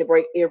 15-minute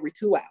break every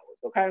 2 hours.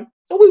 Okay,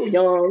 so we were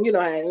young,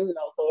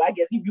 so I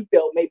guess you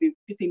felt maybe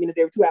 15 minutes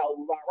every 2 hours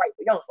was all right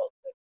for young folks.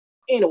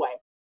 But anyway,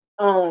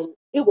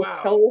 it was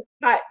so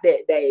hot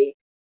that day.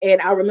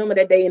 And I remember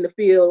that day in the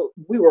field,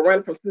 we were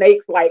running from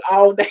snakes like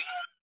all day.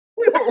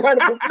 We were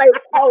running from snakes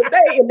all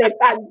day in that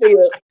cotton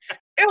field.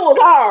 It was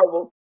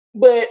horrible.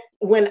 But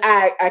when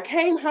I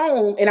came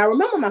home, and I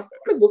remember my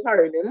stomach was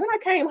hurting. And when I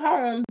came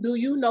home, do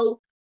you know,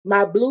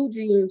 my blue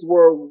jeans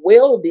were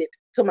welded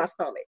to my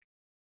stomach.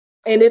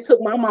 And it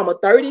took my mama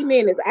 30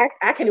 minutes. I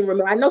can't even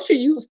remember. I know she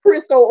used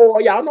Crisco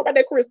oil. Y'all know about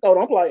that Crisco.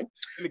 Don't play.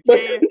 But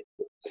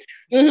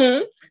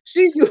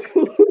she used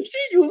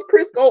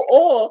Crisco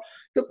oil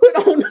to put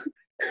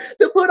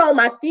on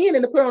my skin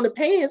and to put on the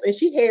pants. And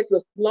she had to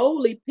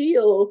slowly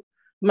peel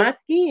my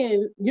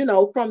skin,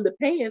 from the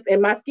pants.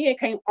 And my skin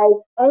came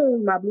off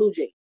on my blue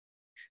jeans.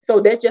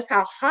 So that's just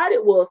how hot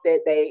it was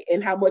that day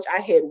and how much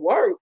I had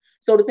worked.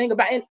 So the thing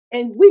about,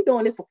 and we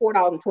doing this for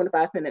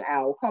 $4.25 an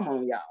hour. Come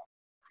on, y'all.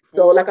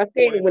 So like I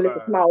said, when it's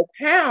a small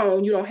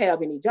town, you don't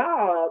have any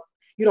jobs.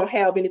 You don't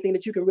have anything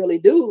that you can really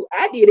do.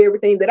 I did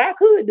everything that I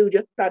could do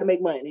just to try to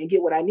make money and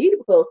get what I needed,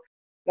 because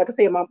like I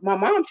said, my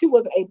mom, she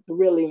wasn't able to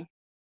really,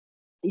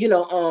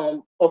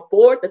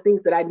 afford the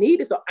things that I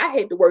needed. So I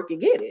had to work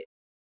and get it.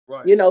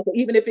 Right. So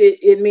even if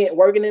it meant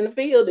working in the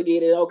field to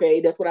get it,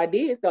 okay, that's what I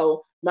did.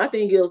 So my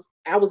thing is,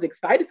 I was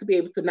excited to be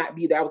able to not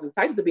be there. I was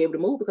excited to be able to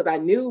move, because I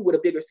knew with a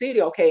bigger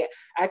city, okay,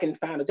 I can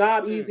find a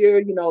job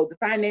easier. The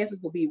finances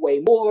will be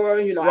way more.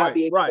 I'll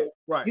be able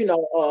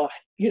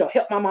to,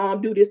 help my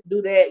mom do this,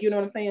 do that. You know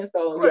what I'm saying?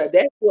 So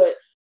that's what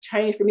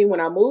changed for me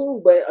when I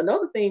moved. But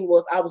another thing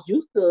was I was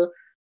used to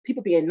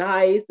people being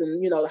nice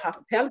and the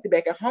hospitality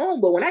back at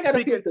home. But when I got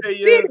up here to the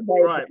city,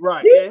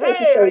 right. these Yeah, folks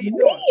hey, were how so you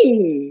doing?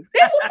 mean.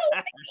 They were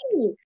so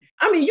mean.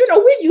 I mean,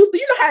 we used to,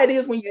 how it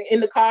is when you're in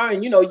the car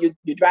and you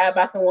drive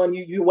by someone,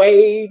 you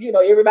wave,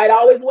 everybody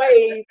always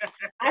wave.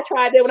 I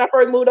tried that when I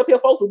first moved up here.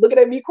 Folks was looking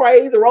at me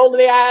crazy, rolling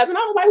their eyes, and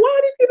I was like, why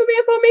are these people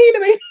being so mean to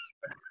me?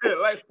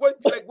 Like what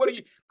do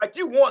you like?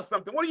 You want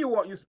something? What do you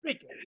want? You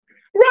speaking?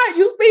 Right,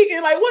 you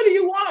speaking. Like, what do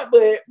you want?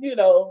 But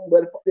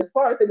as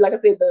far as like I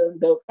said,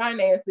 the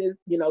finances,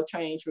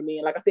 changed for me,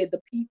 and like I said,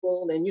 the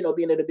people, and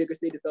being in a bigger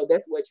city, so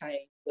that's what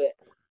changed. But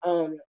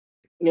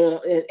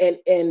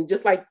and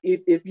just like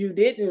if you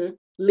didn't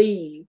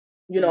leave,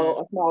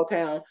 a small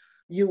town,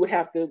 you would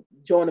have to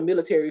join the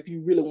military if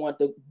you really want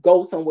to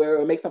go somewhere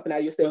or make something out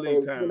of yourself,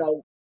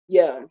 or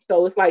yeah.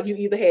 So it's like you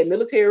either had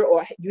military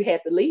or you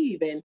had to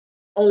leave, and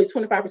only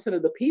 25%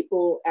 of the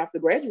people after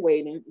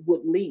graduating would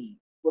leave.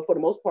 But for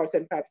the most part,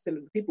 75% of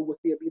the people would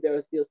still be there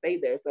and still stay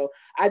there. So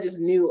I just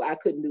knew I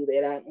couldn't do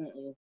that.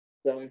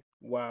 So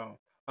wow.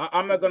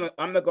 I'm not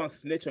gonna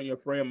snitch on your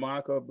friend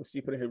Monica, but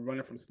she put her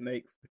running from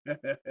snakes.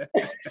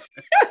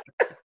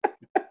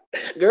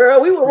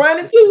 Girl, we were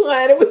running too,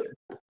 honey.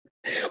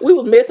 We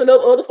was messing up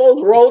other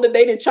folks' road that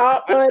they didn't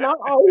chop, honey.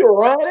 We were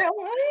running.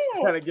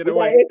 Trying to get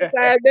away.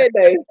 Exercise that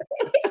day.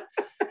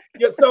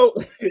 Yeah, so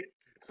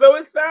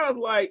it sounds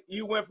like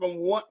you went from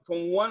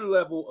one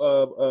level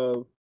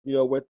of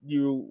what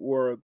you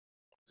were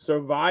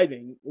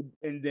surviving,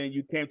 and then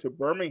you came to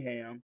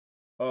Birmingham,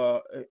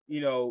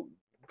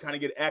 kind of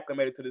get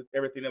acclimated to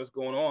everything that was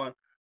going on.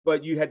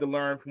 But you had to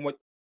learn from when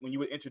you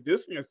were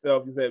introducing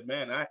yourself, you said,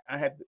 man, I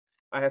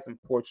had some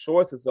poor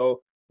choices.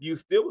 So you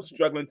still were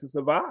struggling to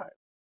survive.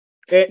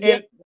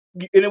 And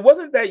it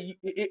wasn't that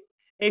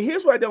and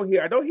here's what I don't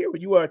hear. I don't hear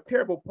you are a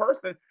terrible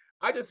person.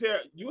 I just hear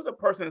you was a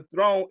person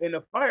thrown in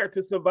the fire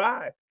to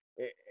survive.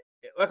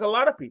 Like a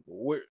lot of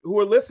people who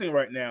are listening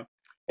right now.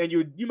 And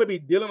you may be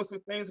dealing with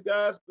some things,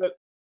 guys, but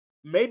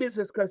maybe it's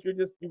just because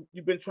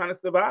you've been trying to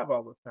survive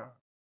all this time.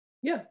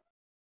 Yeah.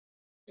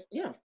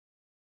 Yeah.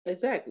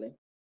 Exactly.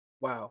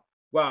 Wow.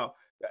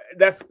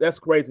 That's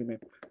crazy, man.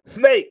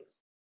 Snakes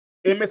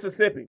in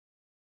Mississippi.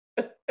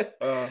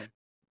 $4.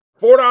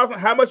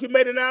 How much you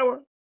made an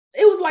hour?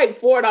 It was like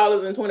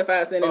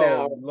 $4.25 an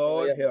hour.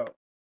 Lord help.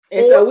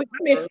 And so we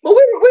were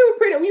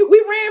pretty.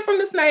 We ran from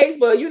the snakes,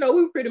 but we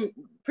were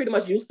pretty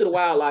much used to the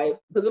wildlife.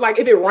 Because like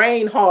if it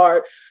rained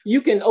hard,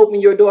 you can open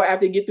your door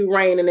after you get through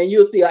rain, and then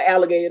you'll see an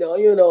alligator,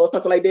 or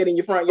something like that in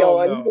your front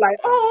yard. And you're like,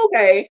 oh,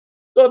 okay.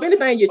 So if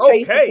anything, you're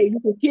chasing, so you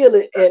can kill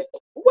it. And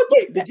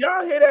wait, did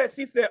y'all hear that?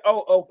 She said,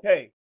 "Oh,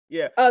 okay."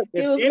 Yeah.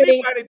 If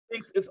anybody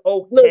thinks it's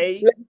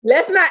okay, look,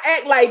 let's not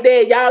act like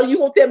that, y'all. You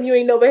gonna tell me you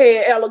ain't never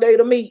had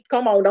alligator meat?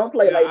 Come on, don't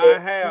play like that. I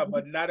have,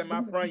 but not in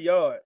my front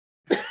yard.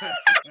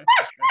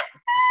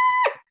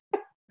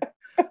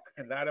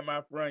 Not in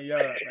my front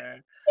yard,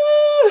 man.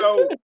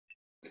 So,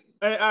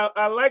 and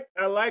I like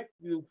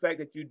the fact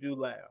that you do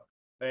laugh,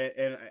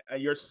 and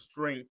your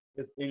strength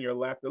is in your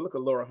laughter. Look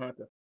at Laura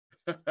Hunter.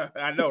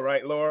 I know,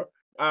 right, Laura?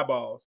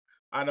 Eyeballs.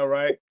 I know,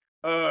 right?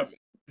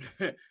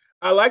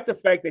 I like the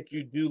fact that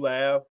you do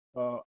laugh,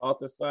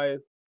 Author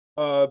Sias,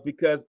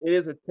 because it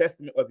is a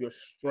testament of your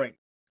strength.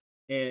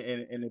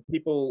 And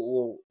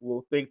people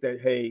will think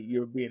that, hey,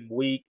 you're being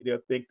weak. They'll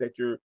think that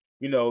you're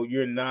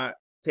not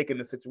taking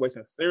the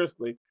situation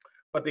seriously.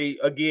 But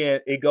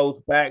it goes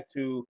back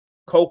to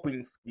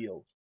coping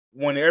skills.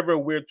 Whenever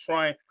we're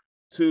trying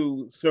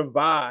to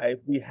survive,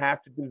 we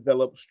have to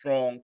develop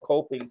strong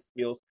coping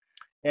skills.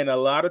 And a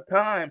lot of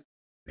times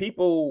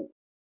people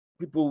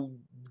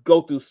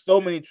go through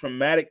so many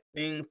traumatic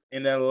things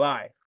in their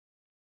life,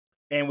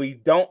 and we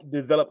don't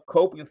develop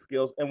coping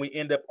skills, and we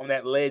end up on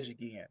that ledge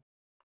again.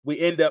 We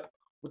end up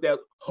with that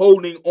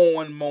holding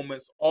on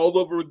moments all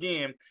over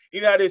again.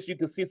 You know how this, you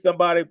can see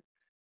somebody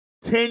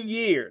 10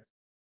 years,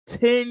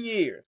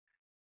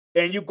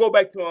 and you go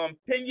back to them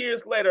 10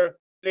 years later,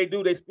 they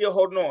still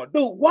holding on.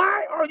 Dude,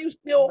 why are you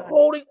still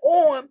holding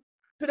on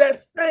to that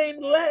same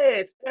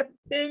ledge after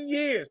 10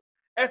 years?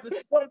 At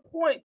some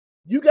point,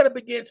 you got to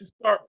begin to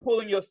start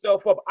pulling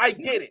yourself up. I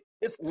get it.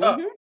 It's tough.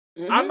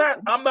 Mm-hmm.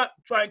 I'm not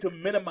trying to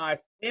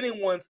minimize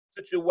anyone's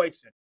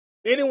situation.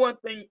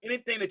 Anything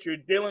that you're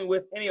dealing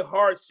with, any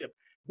hardship,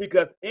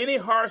 because any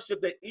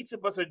hardship that each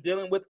of us are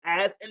dealing with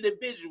as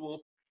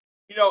individuals,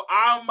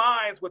 our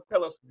minds would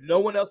tell us no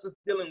one else is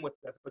dealing with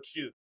this but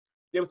you.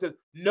 They would say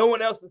no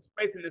one else is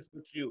facing this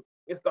but you.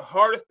 It's the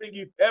hardest thing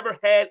you've ever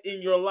had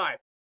in your life.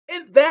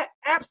 And that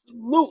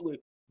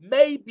absolutely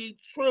may be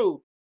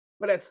true.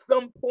 But at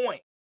some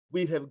point,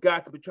 we have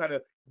got to be trying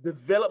to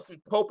develop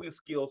some coping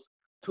skills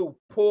to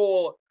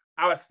pull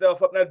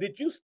ourselves up. Now, did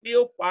you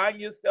still find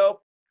yourself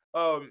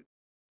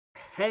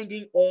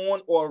hanging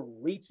on or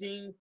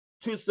reaching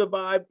to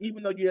survive,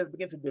 even though you have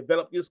begun to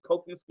develop these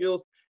coping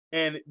skills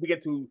and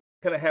begin to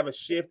kind of have a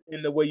shift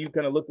in the way you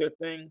kind of look at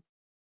things?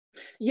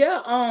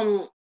 Yeah,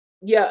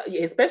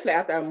 especially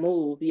after I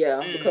moved,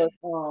 because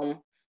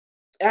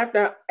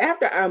after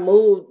I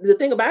moved, the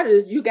thing about it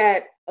is you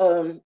got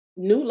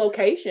new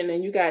location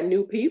and you got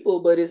new people,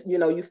 but it's,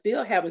 you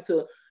still having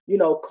to,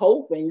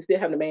 cope, and you still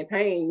having to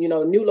maintain,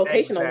 new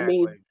location only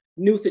means Exactly.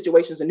 new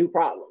situations and new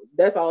problems.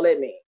 That's all that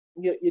means.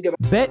 You get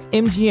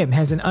BetMGM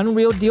has an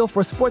unreal deal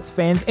for sports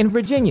fans in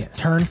Virginia.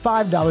 Turn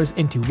 $5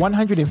 into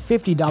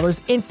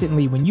 $150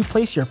 instantly when you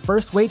place your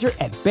first wager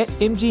at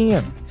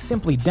BetMGM.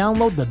 Simply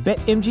download the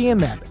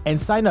BetMGM app and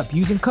sign up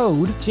using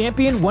code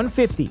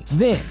Champion150.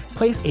 Then,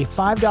 place a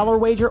 $5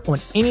 wager on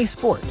any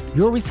sport.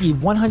 You'll receive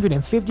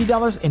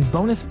 $150 in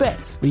bonus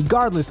bets,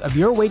 regardless of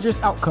your wager's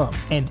outcome.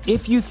 And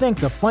if you think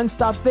the fun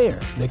stops there,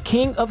 the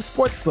King of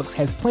Sportsbooks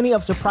has plenty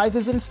of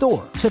surprises in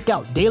store. Check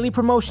out daily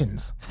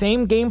promotions,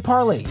 same-game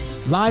parlays,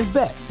 live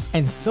bets,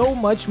 and so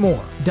much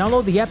more.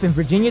 Download the app in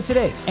Virginia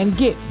today and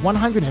get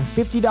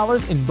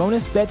 $150 in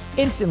bonus bets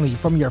instantly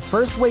from your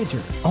first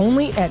wager.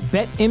 Only at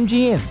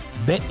BetMGM.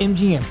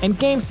 BetMGM and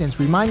GameSense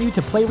remind you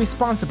to play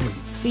responsibly.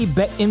 See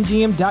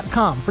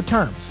BetMGM.com for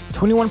terms.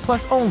 21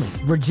 plus only.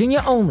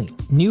 Virginia only.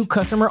 New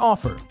customer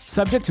offer.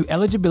 Subject to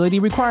eligibility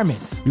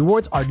requirements.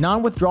 Rewards are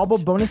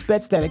non-withdrawable bonus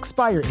bets that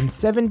expire in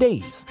 7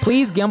 days.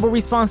 Please gamble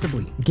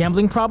responsibly.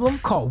 Gambling problem?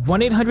 Call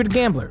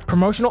 1-800-GAMBLER.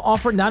 Promotional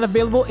offer not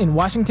available in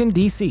Washington,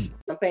 D.C.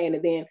 I'm saying,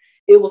 and then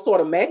it was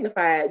sort of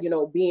magnified,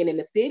 being in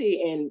the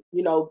city and,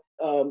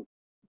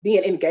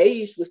 being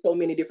engaged with so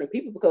many different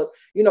people because,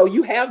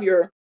 you have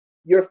your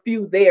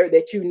few there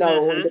that and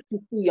that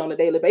you see on a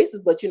daily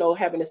basis, but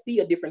having to see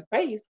a different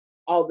face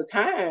all the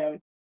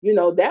time,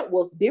 that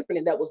was different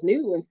and that was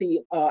new. And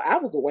see, I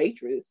was a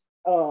waitress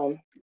at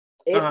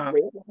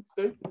Red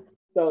Lobster.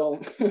 So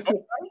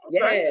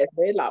yeah,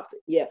 Red Lobster.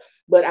 Yeah.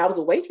 But I was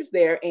a waitress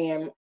there,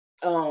 and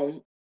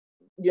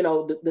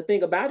the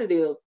thing about it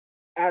is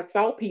I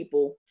saw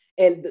people,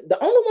 and the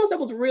only ones that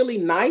was really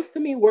nice to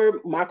me were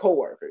my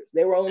coworkers.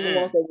 They were only the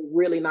ones that were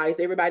really nice.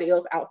 Everybody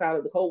else outside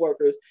of the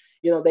coworkers,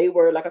 they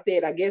were, like I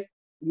said, I guess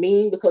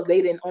mean because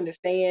they didn't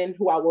understand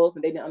who I was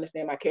and they didn't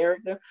understand my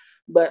character.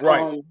 But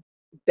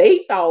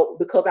they thought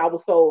because I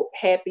was so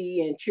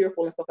happy and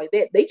cheerful and stuff like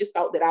that, they just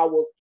thought that I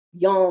was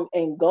young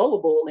and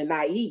gullible and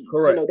naive.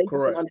 Correct. They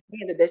didn't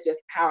understand that that's just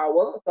how I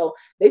was. So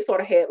they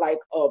sort of had like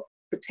a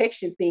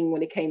protection thing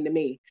when it came to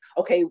me.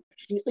 Okay,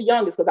 she's the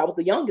youngest because I was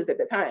the youngest at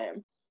the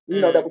time.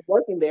 That was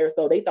working there.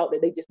 So they thought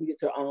that they just needed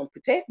to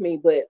protect me.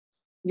 But,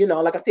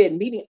 like I said,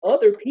 meeting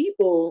other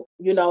people,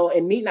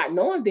 and me not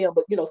knowing them,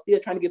 but, still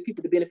trying to give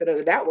people the benefit of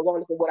the doubt,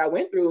 regardless of what I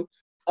went through,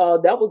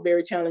 that was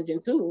very challenging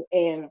too.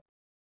 And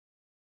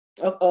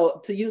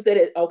to use that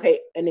as,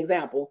 an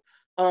example,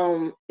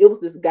 it was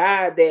this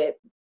guy that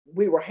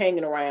we were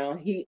hanging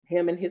around.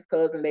 Him and his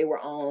cousin, they were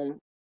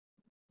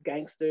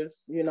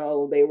gangsters,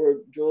 they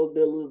were drug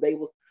dealers. They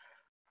was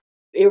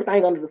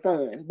everything under the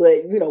sun,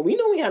 but we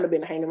knew we hadn't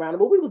been hanging around them,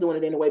 but we was doing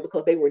it anyway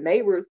because they were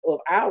neighbors of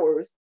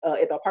ours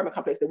at the apartment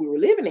complex that we were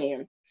living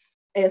in.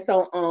 And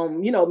so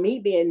me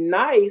being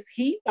nice,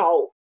 he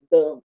thought he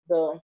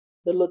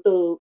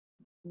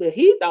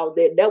thought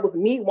that was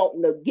me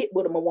wanting to get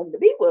with him or wanting to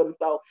be with him.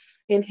 So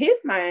in his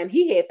mind,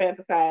 he had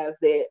fantasized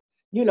that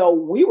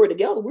we were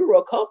together, we were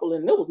a couple,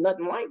 and there was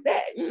nothing like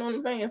that. You know what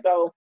I'm saying?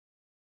 So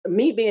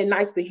me being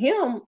nice to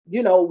him,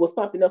 was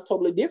something else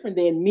totally different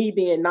than me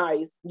being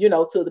nice,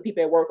 to the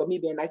people at work, or me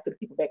being nice to the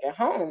people back at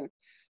home.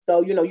 So,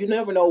 you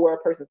never know where a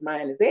person's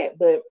mind is at.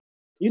 But,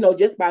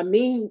 just by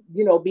me,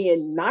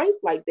 being nice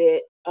like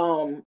that,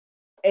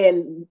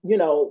 and,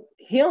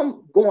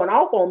 him going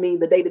off on me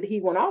the day that he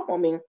went off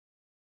on me,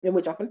 in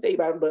which I'm going to tell you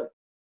about it,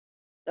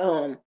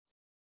 but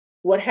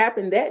what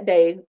happened that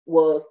day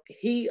was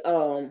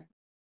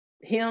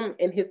him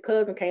and his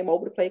cousin came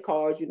over to play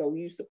cards. We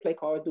used to play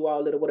cards, do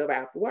all that or whatever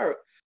after work.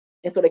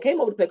 And so they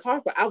came over to play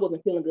cards, but I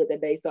wasn't feeling good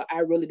that day. So I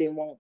really didn't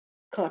want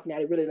company.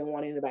 I really didn't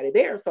want anybody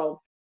there.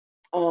 So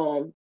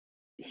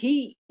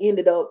he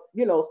ended up,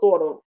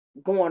 sort of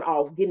going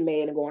off, getting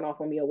mad and going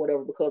off on me or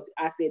whatever, because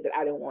I said that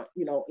I didn't want,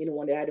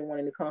 anyone that I didn't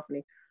want in the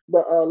company.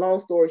 But long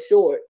story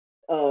short,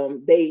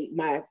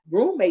 my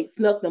roommate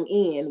snuck them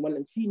in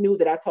when she knew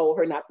that I told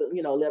her not to,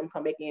 let them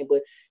come back in,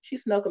 but she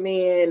snuck them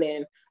in,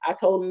 and I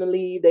told them to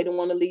leave. They didn't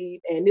want to leave.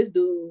 And this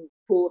dude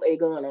pulled a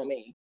gun on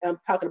me. I'm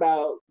talking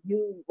about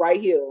you right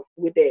here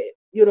with that.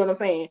 You know what I'm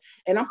saying?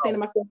 And I'm saying to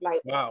myself,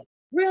 like, wow,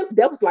 really?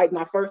 That was like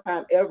my first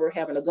time ever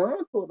having a gun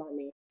pulled on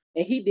me.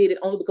 And he did it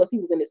only because he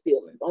was in his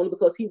feelings, only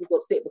because he was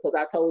upset because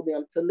I told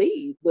them to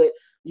leave. But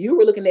you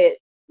were looking at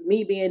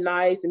me being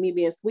nice and me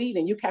being sweet,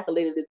 and you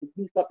calculated it to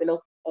be something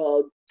else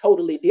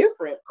totally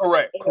different.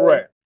 Correct.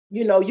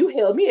 You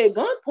held me at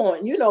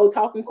gunpoint,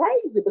 talking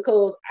crazy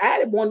because I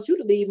didn't want you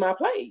to leave my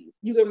place.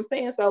 You get what I'm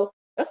saying? So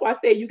that's why I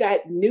said you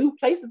got new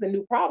places and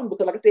new problems,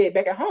 because like I said,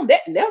 back at home,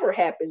 that never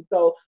happened.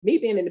 So me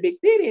being in the big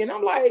city, and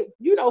I'm like,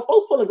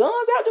 folks pulling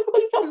guns out just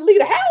because you told them to leave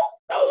the house.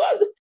 So I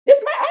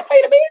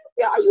pay the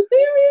bills. Are you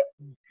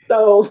serious?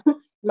 So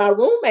my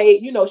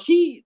roommate,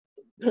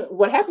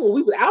 what happened when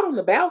we were out on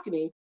the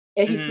balcony,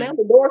 and he slammed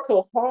the door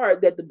so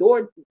hard that the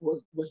door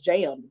was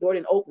jammed. The door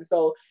didn't open.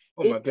 So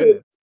it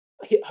took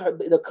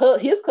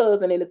his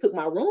cousin, and it took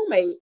my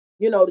roommate,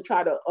 to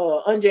try to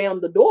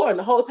unjam the door. And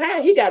the whole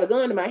time he got a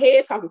gun in my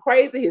head, talking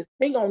crazy, his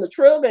finger on the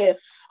trigger, and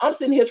I'm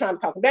sitting here trying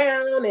to talk him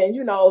down,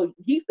 and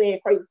he's saying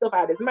crazy stuff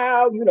out of his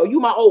mouth. You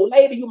my old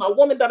lady, you my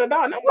woman, da da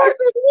da. And I'm like,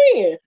 since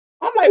when?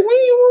 I'm like, when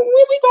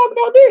we talked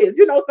about this?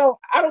 So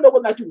I don't know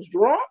whether he was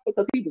drunk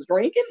because he was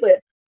drinking, but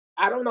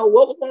I don't know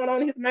what was going on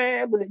in his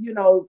mind. But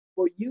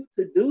for you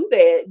to do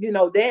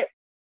that, that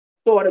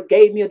sort of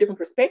gave me a different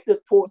perspective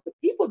towards the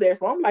people there.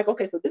 So I'm like,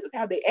 okay, so this is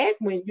how they act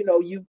when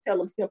you tell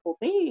them simple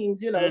things.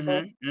 So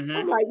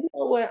I'm like, you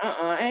know what?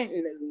 I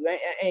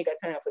ain't got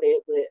time for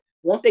that. But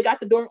once they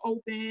got the door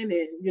open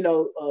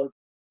and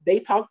they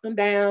talked him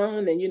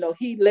down, and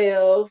he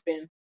left,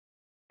 and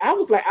I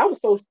was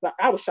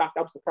shocked.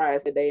 I was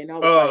surprised that day, and I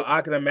was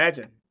I can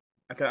imagine.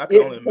 I can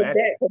only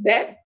imagine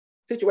that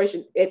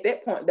situation at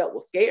that point. That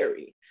was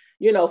scary,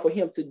 for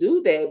him to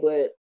do that.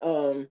 But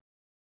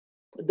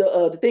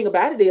the thing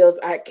about it is,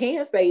 I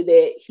can say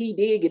that he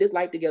did get his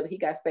life together. He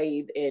got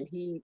saved, and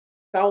he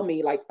saw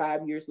me like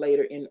 5 years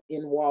later in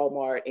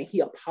Walmart, and he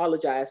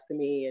apologized to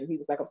me, and he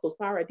was like, "I'm so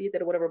sorry I did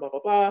that," or whatever, blah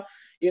blah blah.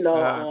 I've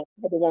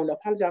been wanting to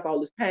apologize all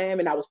this time,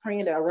 and I was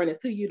praying that I run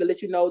into you to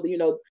let you know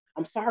that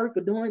I'm sorry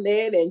for doing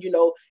that, and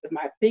if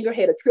my finger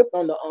had a tripped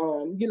on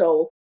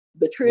the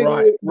the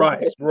trigger,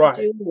 right,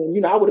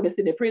 and I would have been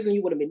sitting in prison,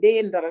 you would have been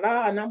dead, and da da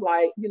da. And I'm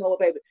like, what,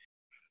 baby.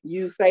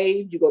 You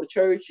saved, you go to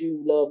church,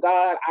 you love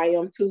God. I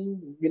am too.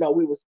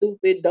 We were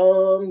stupid,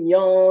 dumb,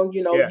 young.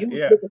 You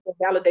was looking for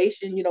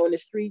validation, in the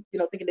street,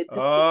 thinking that this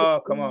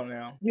come on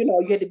now.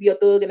 You had to be a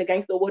thug and a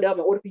gangster or whatever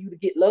in order for you to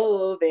get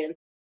love. And,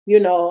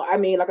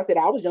 like I said,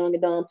 I was young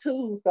and dumb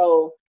too.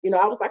 So,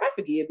 I was like, I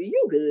forgive you.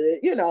 You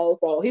good,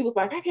 So he was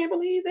like, I can't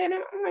believe that. And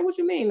I'm like, what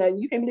you mean? Like,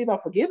 you can't believe I'm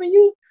forgiving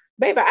you?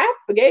 Baby, I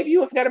forgave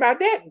you and forgot about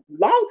that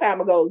long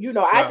time ago.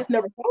 I just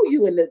never saw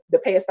you in the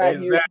past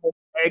 5 years. So,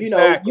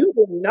 exactly. You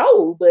didn't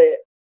know, but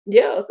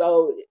yeah,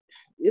 so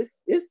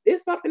it's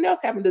something else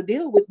having to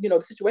deal with,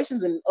 the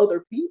situations and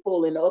other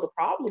people and other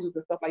problems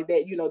and stuff like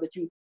that, that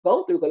you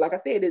go through. But like I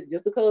said,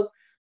 just because,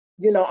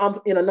 I'm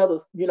in another,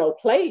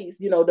 place,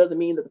 doesn't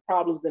mean that the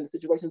problems and the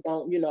situations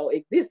don't,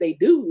 exist. They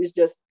do. It's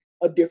just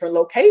a different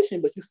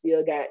location, but you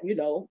still got,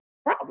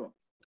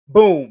 problems.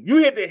 Boom. You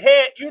hit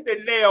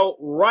the nail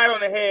right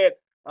on the head.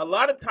 A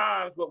lot of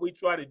times what we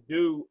try to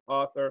do,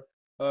 Arthur,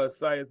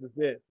 science is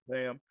this,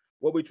 Sam.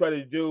 What we try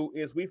to do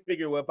is we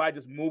figure, well, if I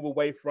just move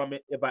away from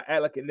it, if I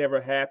act like it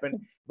never happened,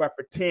 if I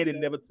pretend it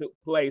never took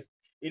place,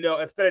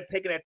 instead of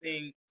taking that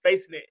thing,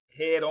 facing it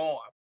head on.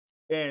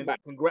 And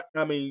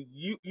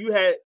you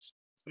had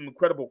some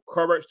incredible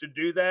courage to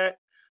do that.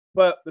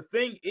 But the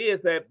thing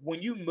is that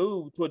when you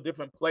move to a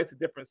different place, a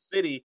different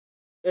city,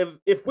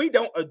 if we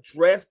don't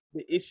address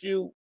the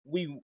issue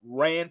we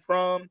ran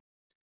from,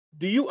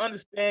 do you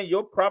understand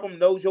your problem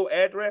knows your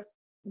address?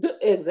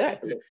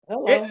 Exactly.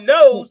 Hello. It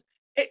knows.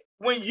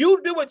 When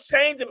you do a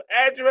change of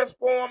address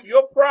form,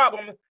 your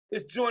problem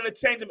is doing a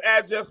change of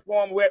address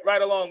form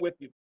right along with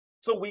you.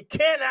 So we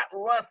cannot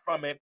run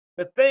from it.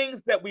 The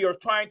things that we are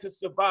trying to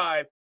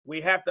survive,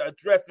 we have to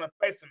address them and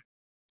face them.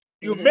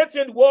 You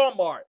mentioned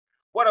Walmart.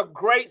 What a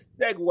great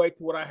segue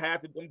to what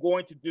I'm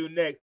going to do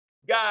next.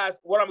 Guys,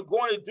 what I'm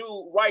going to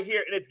do right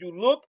here, and if you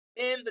look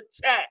in the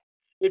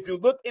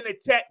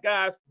chat,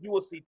 guys, you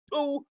will see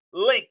 2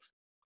 links.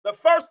 The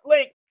first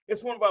link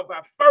is one of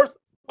our first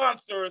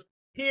sponsors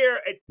here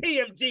at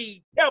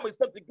TMG, Tell Me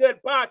Something Good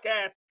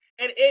podcast,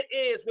 and it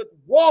is with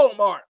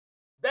Walmart.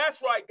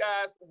 That's right,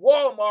 guys.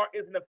 Walmart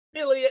is an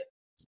affiliate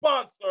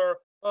sponsor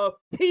of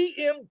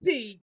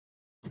TMG,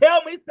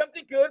 Tell Me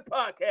Something Good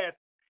podcast.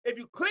 If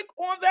you click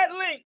on that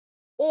link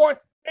or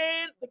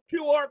scan the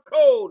QR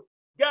code,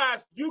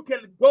 guys, you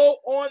can go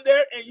on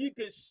there and you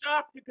can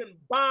shop, you can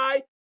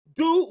buy,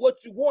 do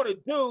what you want to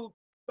do.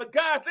 But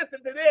guys,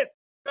 listen to this.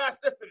 Guys,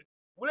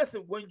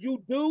 listen, when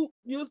you do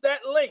use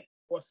that link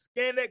or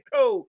scan that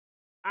code,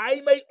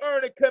 I may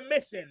earn a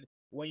commission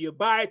when you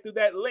buy through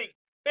that link.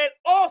 And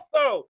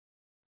also,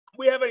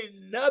 we have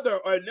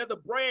another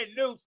brand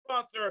new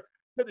sponsor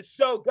to the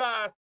show,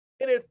 guys.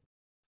 It is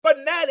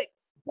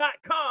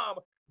Fanatics.com.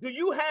 Do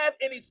you have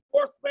any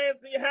sports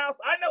fans in your house?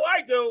 I know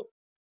I do.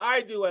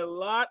 I do a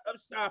lot of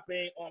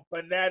shopping on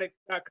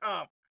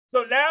Fanatics.com.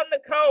 So now,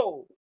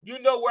 Nicole,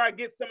 you know where I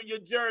get some of your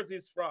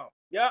jerseys from.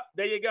 Yep,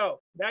 there you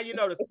go. Now you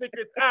know the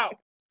secret's out.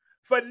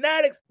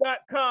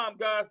 Fanatics.com,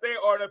 guys, they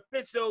are an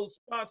official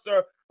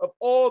sponsor of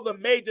all the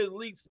major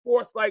league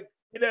sports like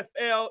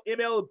NFL,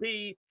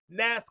 MLB,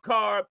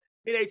 NASCAR,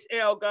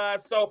 NHL,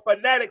 guys. So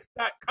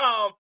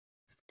Fanatics.com,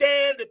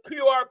 scan the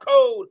QR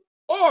code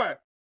or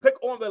click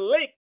on the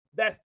link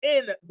that's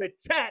in the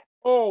chat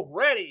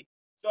already.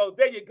 So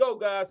there you go,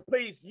 guys.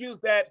 Please use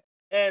that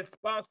and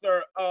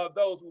sponsor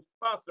those who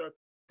sponsor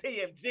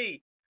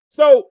TMG.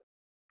 So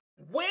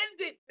when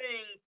did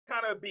things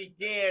kind of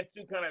begin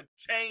to kind of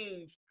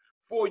change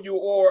for you,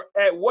 or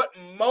at what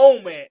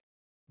moment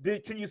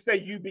can you say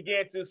you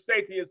began to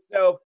say to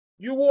yourself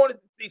you wanted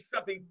to see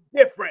something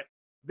different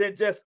than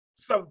just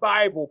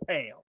survival,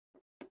 Pam?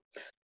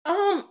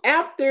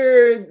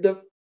 After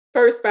the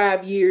first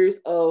 5 years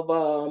of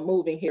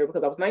moving here,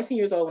 because I was 19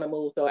 years old when I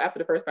moved. So after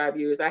the first 5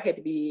 years, I had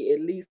to be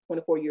at least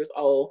 24 years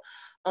old.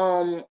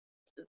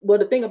 Well,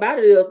 the thing about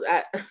it is,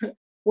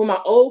 when my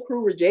old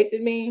crew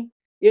rejected me,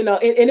 and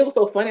it was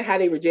so funny how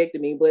they rejected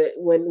me. But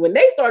when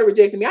they started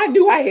rejecting me, I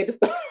knew I had to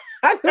stop.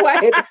 I knew I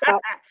had to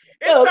stop.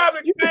 It's time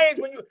to change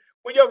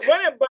when your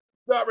running back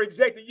start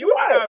rejecting you.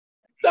 Right.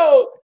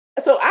 So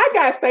I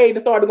got saved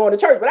and started going to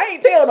church, but I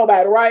ain't tell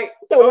nobody, right?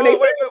 So when they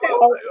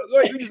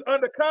wait, you just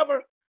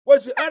undercover?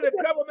 Was you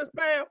undercover, Miss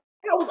Pam?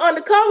 I was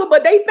undercover,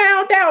 but they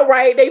found out,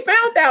 right? They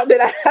found out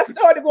that I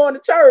started going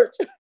to church.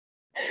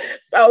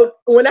 So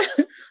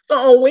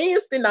on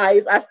Wednesday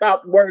nights I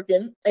stopped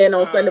working, and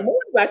on Sunday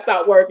mornings I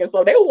stopped working.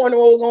 So they were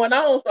wondering what was going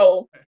on.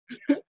 So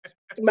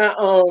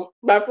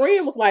my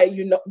friend was like,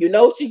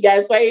 she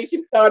got saved. She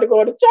started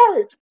going to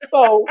church.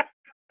 So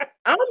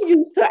I'm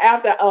used to,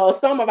 after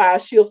some of our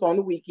shifts on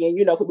the weekend,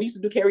 because we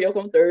used to do karaoke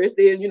on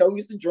Thursdays. We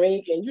used to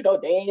drink and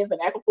dance and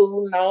act a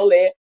fool and all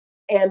that.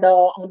 And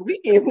on the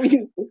weekends we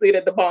used to sit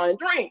at the bar and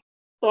drink.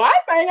 So I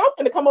think I'm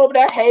gonna come over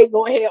there. Hey,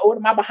 go ahead,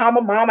 order my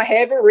Bahama Mama,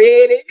 have it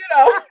ready.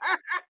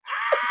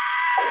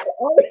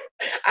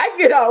 I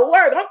get out of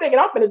work. I'm thinking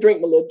I'm gonna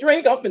drink my little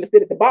drink. I'm gonna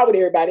sit at the bar with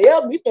everybody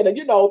else. We finna,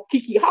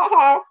 kiki ha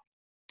ha.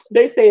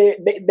 They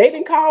said they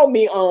didn't call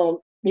me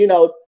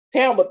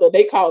Tabitha.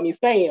 They called me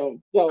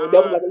Sam. So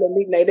that was like a little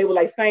nickname. They were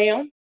like,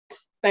 Sam.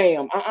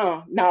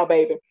 No,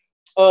 baby.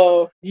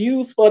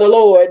 Used for the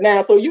Lord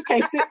now. So you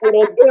can't sit with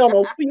us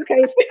sinners. You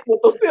can't sit with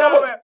the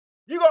sinners. No,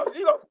 you gonna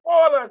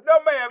spoil us.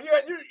 No, ma'am.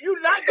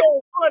 You're not gonna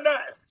run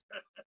us.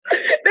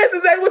 That's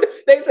exactly what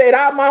they said.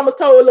 Our mamas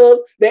told us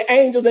that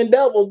angels and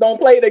devils don't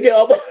play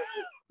together.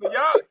 So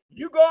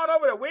you going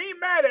over there. We ain't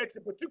mad at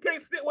you, but you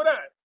can't sit with us.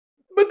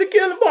 But the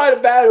killing part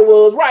about it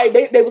was, right,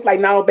 they was like,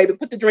 no, baby,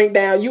 put the drink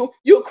down.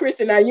 You're a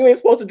Christian now. You ain't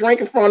supposed to drink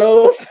in front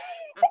of us.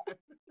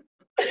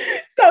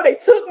 So they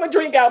took my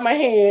drink out of my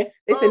hand.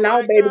 They said,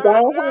 no, baby, go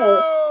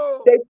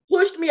home. They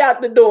pushed me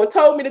out the door,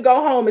 told me to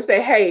go home and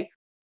say, hey,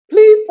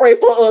 please pray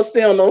for us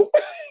sinners.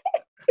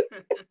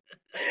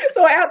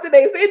 So after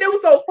they said, it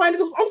was so funny,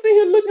 because I'm sitting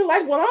here looking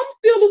like, well, I'm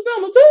still a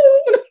sinner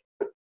too.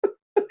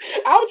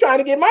 I was trying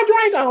to get my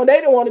drink on. They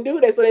didn't want to do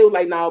that. So they was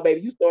like, no,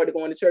 baby, you started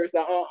going to church.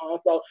 So,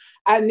 So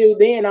I knew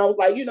then. I was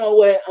like, you know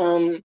what?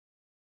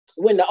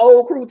 When the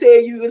old crew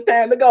tell you it's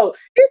time to go,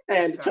 it's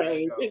time to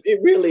change. It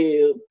really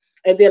is.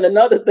 And then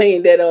another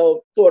thing that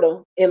sort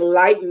of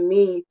enlightened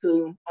me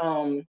to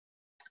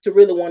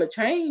really want to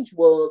change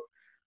was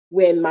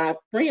when my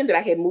friend that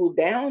I had moved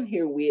down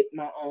here with,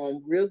 my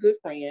real good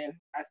friend,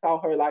 I saw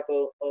her like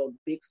a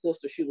big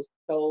sister. She was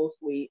so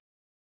sweet.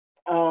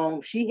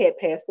 She had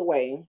passed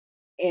away,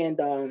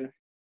 and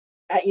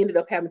I ended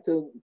up having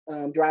to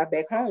drive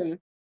back home,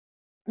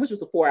 which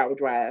was a 4-hour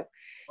drive.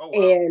 Oh,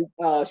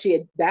 wow. And she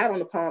had died on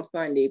the Palm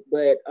Sunday,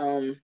 but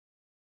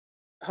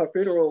her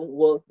funeral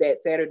was that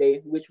Saturday,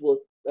 which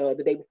was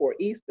the day before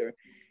Easter.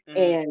 Mm-hmm.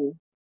 And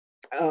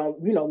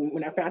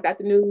when I found out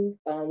the news,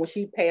 when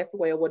she passed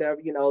away or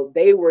whatever,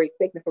 they were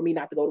expecting for me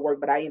not to go to work,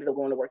 but I ended up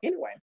going to work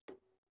anyway.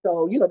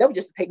 So, that was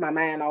just to take my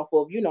mind off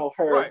of,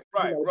 her.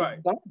 Right.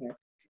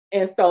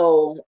 And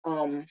so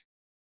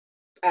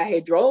I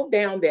had drove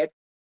down that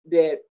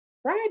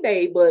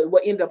Friday, but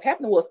what ended up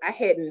happening was I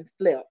hadn't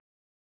slept.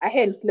 I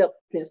hadn't slept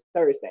since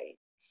Thursday.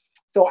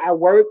 So I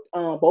worked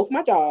both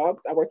my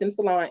jobs. I worked in the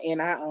salon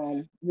and I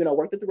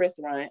worked at the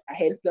restaurant. I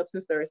hadn't slept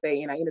since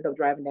Thursday, and I ended up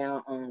driving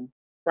down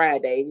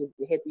Friday.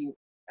 It had to be,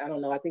 I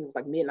don't know, I think it was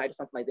like midnight or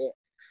something like that.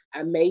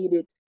 I made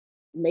it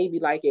maybe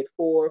like at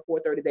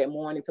 4:30 that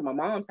morning to my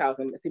mom's house,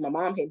 and see, my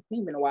mom hadn't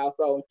seen me in a while.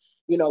 So,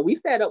 we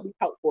sat up, we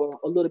talked for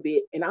a little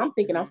bit, and I'm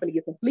thinking I'm gonna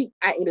get some sleep.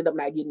 I ended up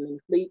not getting any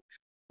sleep.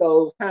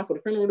 So it's time for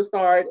the funeral to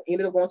start.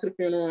 Ended up going to the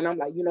funeral, and I'm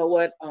like, you know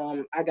what?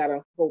 I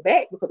gotta go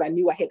back because I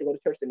knew I had to go to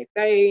church the next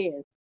day,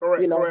 and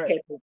correct. I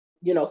had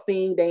to,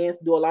 sing, dance,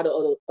 do a lot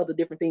of other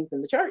different things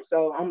in the church.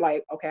 So I'm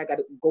like, okay, I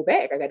gotta go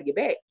back. I gotta get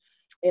back.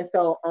 And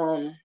so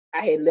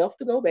I had left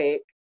to go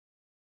back.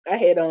 I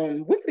had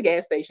went to the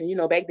gas station.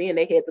 Back then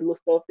they had the little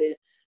stuff that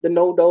the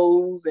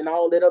no-dos and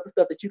all that other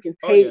stuff that you can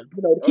take,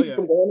 to keep you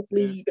from going to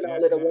sleep and all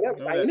that or whatever.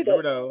 So I ended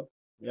up.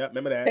 Yeah,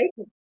 remember that.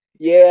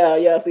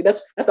 Yeah. See,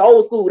 that's the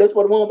old school. That's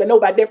for the ones that know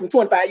about that from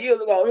 25 years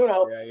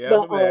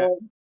ago.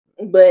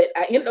 But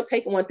I ended up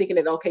taking one thinking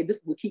that, okay,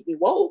 this would keep me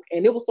woke,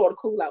 and it was sort of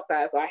cool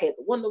outside, so I had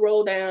the window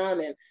roll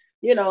down, and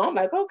I'm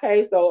like,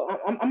 okay, so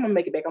I'm gonna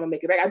make it back.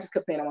 I just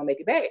kept saying I'm gonna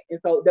make it back, and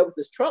so there was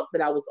this truck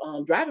that I was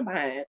driving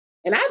behind,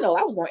 and I know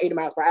I was going 80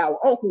 miles per hour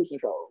on cruise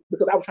control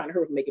because I was trying to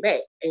hurry to make it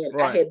back,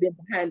 and I had been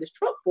behind this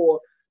truck for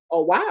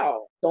a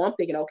while, so I'm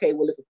thinking, okay,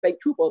 well, if a fake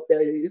troop up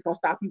there, it's gonna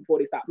stop you before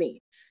they stop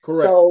me.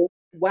 Correct. So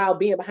while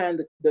being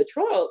behind the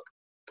truck,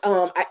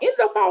 I ended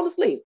up falling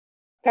asleep.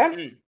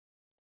 Okay.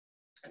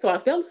 So I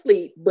fell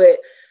asleep, but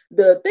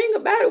the thing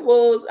about it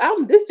was,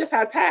 this is just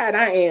how tired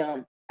I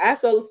am. I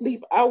fell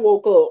asleep, I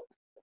woke up,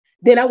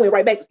 then I went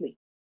right back to sleep.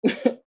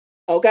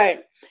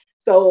 Okay.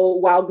 So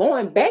while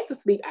going back to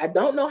sleep, I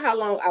don't know how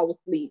long I was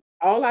asleep.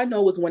 All I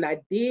know is when I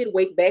did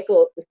wake back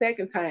up the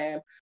second time,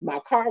 my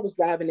car was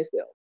driving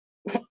itself.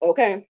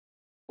 Okay.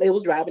 It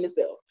was driving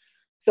itself.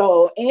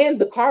 So, and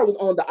the car was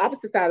on the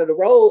opposite side of the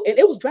road and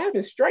it was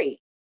driving straight.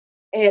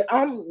 And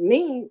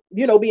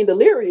being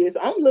delirious,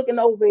 I'm looking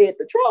over at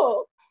the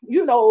truck,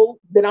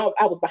 that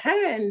I was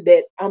behind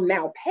that I'm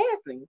now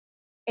passing.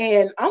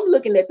 And I'm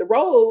looking at the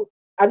road.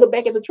 I look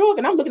back at the truck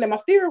and I'm looking at my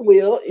steering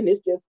wheel and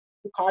it's just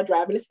the car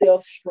driving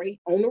itself straight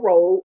on the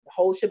road, the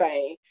whole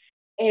shebang.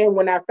 And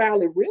when I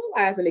finally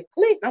realized and it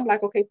clicked, I'm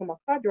like, okay, so my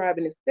car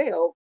driving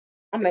itself.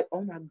 I'm like,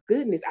 oh my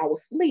goodness, I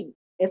was asleep.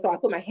 And so I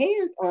put my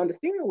hands on the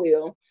steering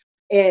wheel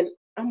and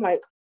I'm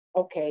like,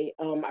 okay,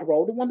 I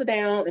rolled the window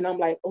down and I'm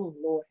like, oh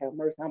Lord have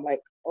mercy. I'm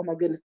like, oh my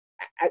goodness,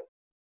 I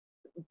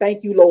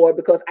thank you, Lord,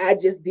 because I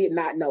just did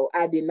not know.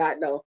 I did not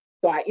know.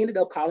 So I ended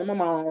up calling my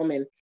mom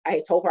and I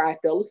had told her I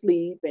fell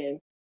asleep and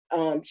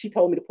she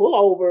told me to pull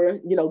over,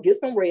 get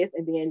some rest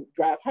and then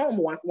drive home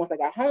once I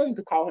got home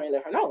to call her and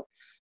let her know.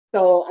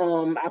 So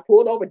I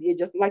pulled over, did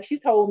just like she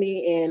told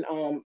me, and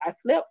I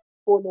slept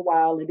for a little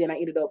while and then I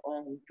ended up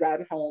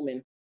driving home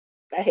and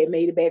I had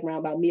made it back around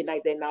about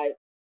midnight that night,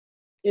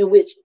 in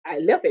which I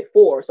left at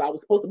 4, so I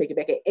was supposed to make it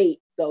back at 8.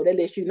 So that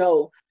lets you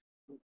know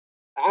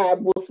I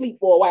will sleep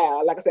for a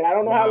while. Like I said, I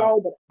don't know how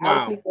long, but I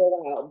will sleep for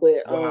a while.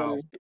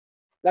 But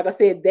like I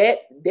said, that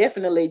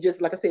definitely,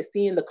 just like I said,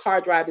 seeing the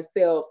car drive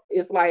itself,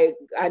 it's like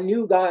I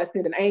knew God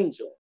sent an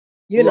angel,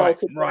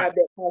 to drive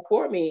that car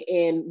for me.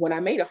 And when I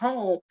made it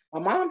home, my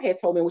mom had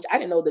told me, which I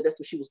didn't know that that's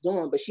what she was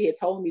doing, but she had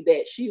told me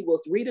that she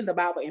was reading the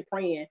Bible and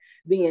praying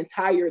the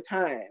entire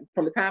time.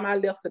 From the time I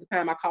left to the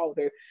time I called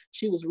her,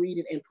 she was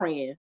reading and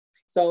praying.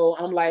 So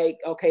I'm like,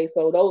 okay,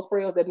 so those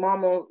prayers that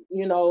mama,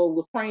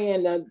 was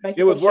praying, thank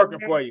you. It was working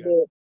for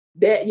you.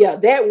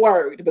 That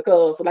worked,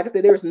 because like I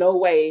said, there's no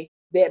way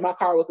that my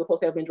car was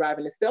supposed to have been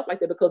driving itself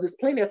like that, because there's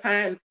plenty of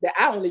times that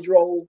I only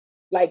drove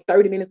like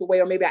 30 minutes away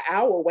or maybe an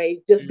hour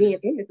away, just being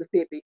in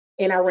Mississippi.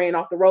 And I ran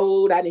off the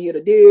road. I didn't hear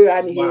the deer.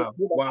 I didn't hear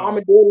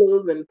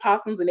armadillos and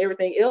possums and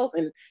everything else.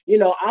 And,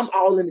 I'm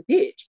all in the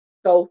ditch.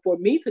 So for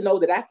me to know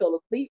that I fell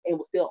asleep and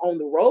was still on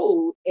the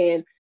road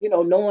and,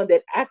 knowing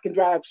that I can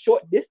drive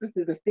short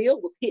distances and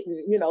still was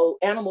hitting,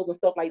 animals and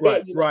stuff like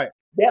that.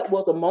 That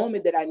was a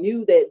moment that I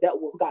knew that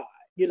was God,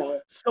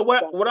 So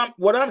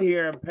what I'm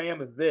hearing,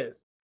 Pam, is this,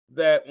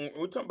 that when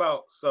we're talking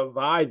about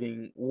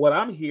surviving, what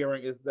I'm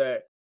hearing is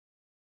that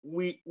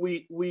we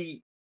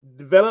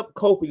develop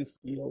coping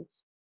skills.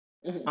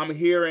 Mm-hmm. I'm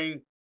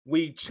hearing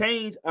we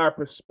change our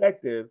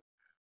perspective,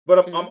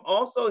 but I'm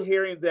also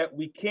hearing that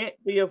we can't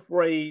be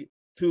afraid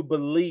to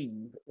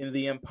believe in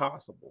the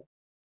impossible.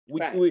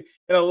 And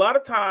a lot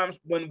of times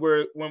when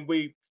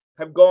we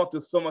have gone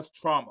through so much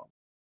trauma,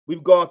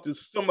 we've gone through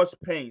so much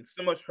pain,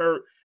 so much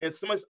hurt, and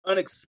so much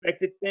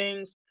unexpected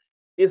things,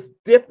 it's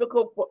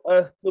difficult for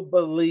us to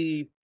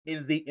believe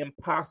in the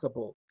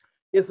impossible.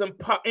 And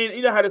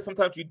you know how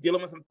sometimes you're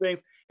dealing with some things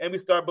and we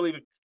start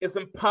believing it's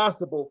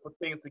impossible for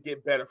things to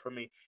get better for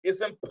me.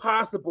 It's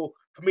impossible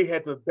for me to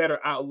have a better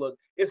outlook.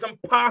 It's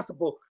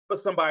impossible for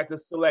somebody to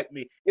select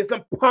me. It's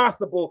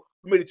impossible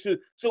for me to choose.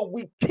 So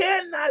we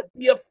cannot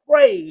be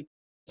afraid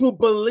to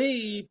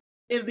believe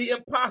in the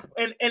impossible.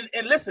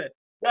 And listen,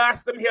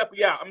 guys, let me help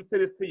you out. I'm going to say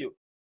this to you.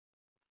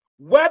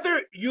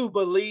 Whether you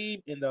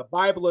believe in the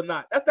Bible or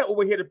not, that's not what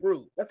we're here to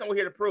prove. That's not what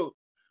we're here to prove.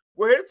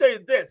 We're here to tell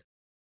you this.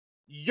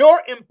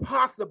 Your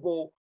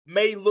impossible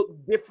may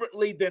look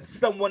differently than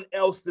someone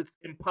else's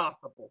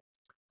impossible.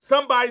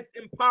 Somebody's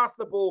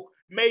impossible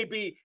may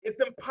be,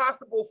 it's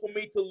impossible for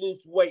me to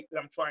lose weight that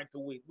I'm trying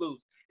to lose.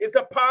 It's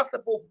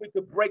impossible for me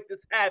to break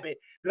this habit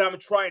that I'm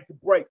trying to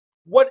break.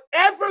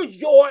 Whatever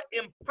your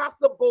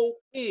impossible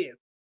is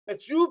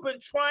that you've been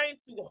trying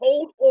to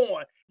hold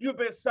on, you've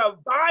been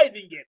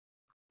surviving it.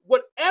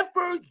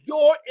 Whatever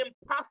your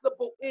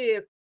impossible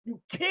is,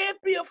 you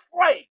can't be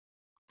afraid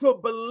to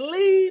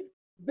believe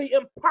the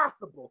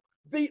impossible.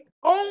 The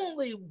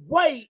only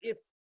way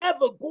it's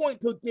ever going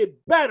to get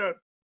better,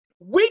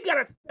 we got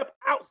to step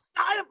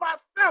outside of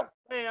ourselves,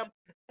 Pam,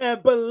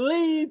 and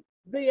believe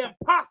the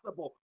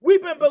impossible.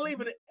 We've been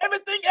believing in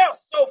everything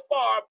else so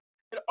far,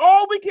 and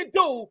all we can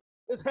do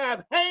is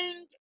have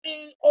hanging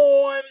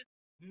on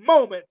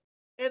moments,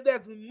 and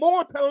there's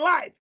more to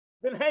life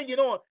than hanging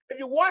on. If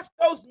you watch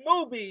those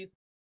movies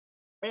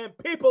and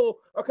people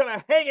are kind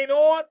of hanging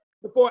on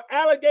before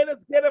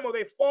alligators get them or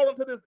they fall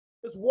into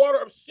this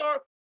water of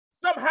sharks,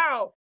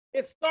 somehow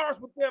it starts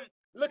with them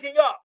looking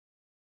up,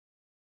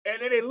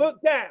 and then they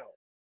look down,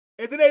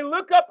 and then they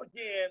look up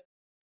again,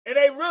 and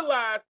they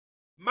realize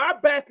my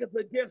back is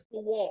against the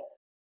wall.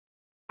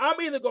 I'm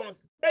either going to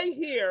stay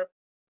here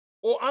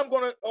or I'm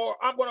going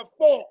to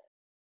fall.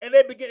 And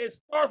they begin. It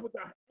starts with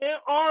the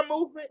arm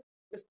movement.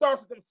 It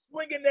starts with them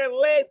swinging their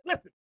legs.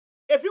 Listen,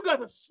 if you got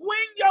to swing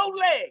your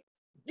leg,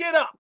 get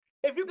up.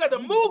 If you got to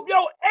move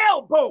your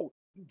elbow,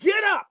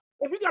 get up.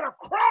 If you got to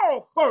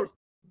crawl first,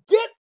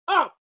 get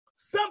up.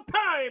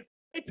 Sometimes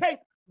it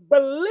takes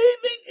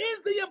believing in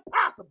the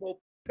impossible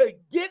to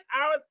get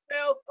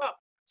ourselves up.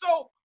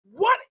 So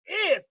what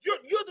is, you're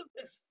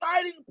this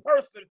exciting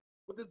person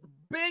with this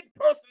big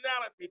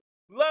personality,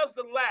 loves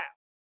to laugh.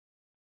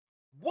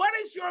 What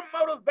is your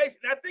motivation?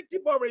 I think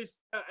you've already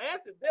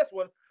answered this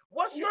one.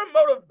 What's your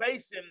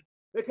motivation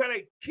that kind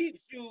of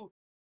keeps you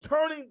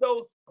turning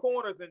those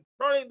corners and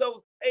turning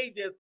those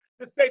pages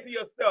to say to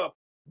yourself,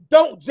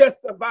 don't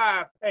just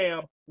survive,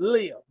 Pam,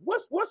 live?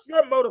 What's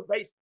your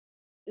motivation?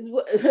 Being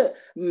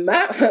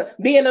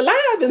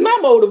alive is my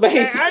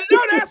motivation. Hey, I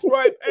know that's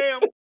right,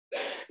 Pam.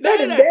 That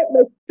is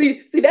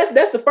definitely, see,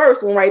 that's the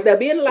first one right there.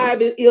 Being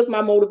alive is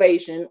my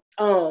motivation.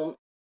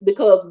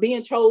 Because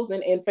being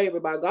chosen and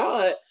favored by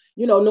God,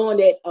 knowing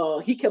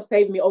that He kept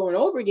saving me over and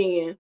over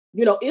again,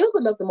 is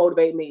enough to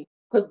motivate me.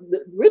 Because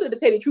really, to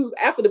tell the truth,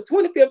 after the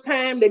 25th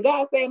time that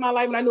God saved my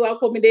life and I knew I was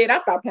supposed to be dead, I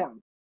stopped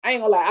counting. I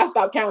ain't gonna lie, I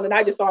stopped counting.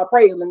 I just started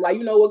praising Him, like,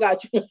 you know what, God,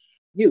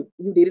 you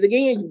did it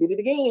again. You did it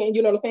again.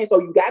 You know what I'm saying? So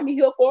you got me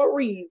here for a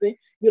reason.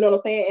 You know what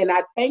I'm saying? And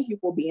I thank you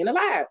for being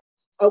alive.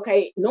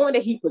 Okay, knowing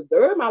that He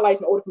preserved my life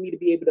in order for me to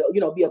be able to,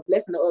 be a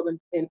blessing to others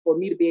and for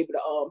me to be able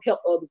to help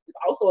others is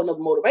also another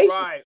motivation.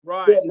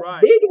 Right. But my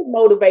biggest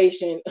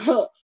motivation,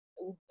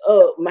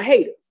 my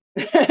haters.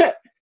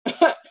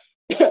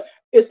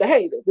 It's the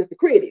haters. It's the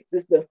critics.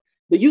 It's the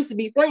used to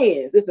be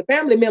friends. It's the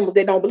family members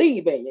that don't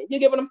believe in you. You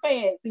get what I'm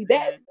saying? See,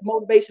 that's the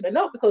motivation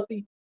enough because,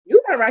 see,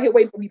 you run around here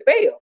waiting for me to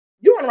fail.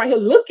 You run around here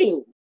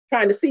looking,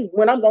 trying to see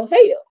when I'm going to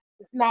fail.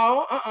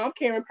 No, I'm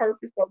carrying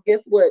purpose. So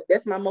guess what?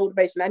 That's my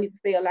motivation. I need to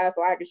stay alive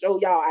so I can show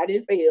y'all I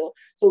didn't fail.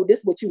 So this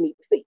is what you need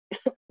to see.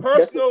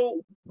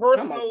 Personal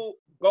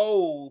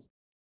goals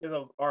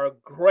are a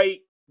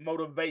great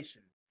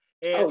motivation.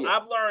 And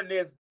I've learned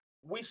this.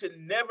 We should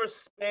never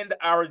spend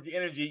our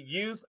energy,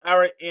 use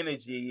our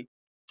energy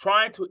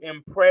trying to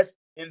impress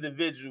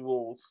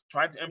individuals,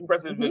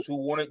 who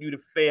wanted you to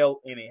fail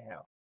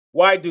anyhow.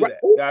 Why do that,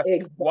 guys?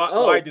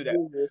 Why do that?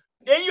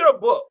 In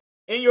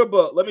your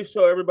book, let me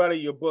show everybody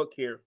your book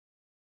here.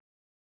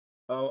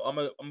 I'm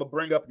gonna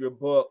bring up your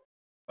book.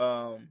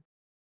 I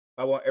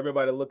want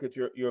everybody to look at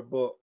your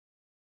book,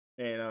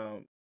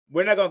 and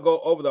we're not gonna go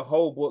over the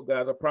whole book,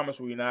 guys. I promise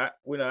we're not.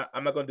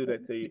 I'm not gonna do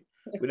that to you.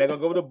 We're not gonna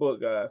go over the book,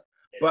 guys.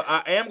 But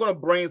I am gonna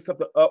bring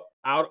something up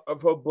out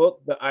of her book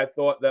that I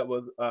thought that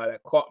was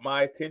that caught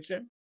my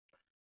attention.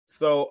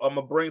 So I'm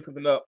gonna bring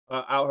something up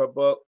out of her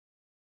book.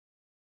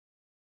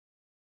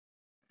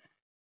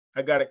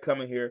 I got it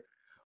coming here.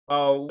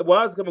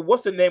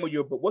 What's the name of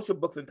your book? What's your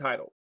book's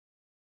entitled?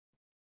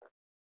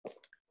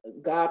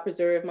 God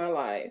Preserved My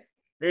Life.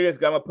 There it is.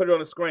 I'm gonna put it on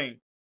the screen.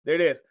 There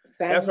it is.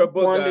 That's her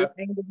book, Wonders, guys.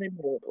 Angels, and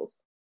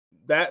Mortals.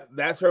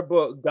 That's her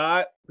book.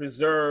 God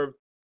Preserved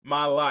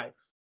My Life,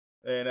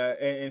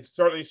 and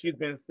certainly she's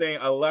been saying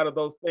a lot of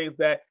those things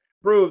that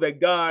prove that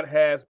God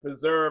has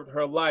preserved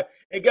her life.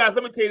 And guys,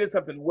 let me tell you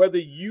something. Whether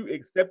you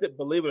accept it,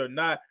 believe it or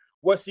not,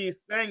 what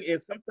she's saying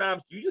is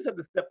sometimes you just have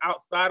to step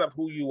outside of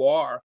who you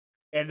are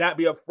and not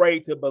be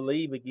afraid to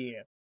believe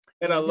again.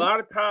 And a lot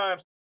of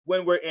times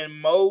when we're in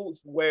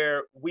modes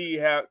where we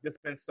have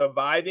just been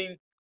surviving,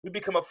 we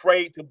become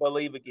afraid to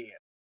believe again.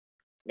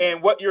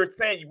 And what you're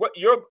saying,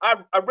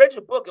 I read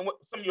your book and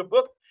some of your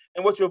book,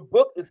 and what your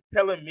book is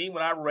telling me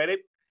when I read it,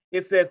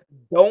 it says,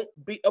 don't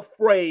be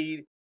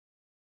afraid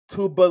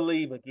to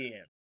believe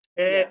again.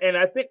 And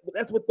I think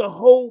that's what the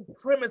whole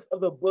premise of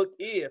the book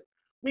is.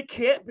 We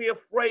can't be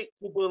afraid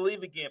to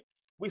believe again.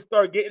 We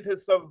start getting into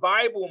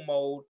survival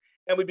mode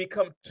and we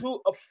become too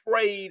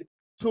afraid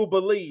to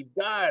believe.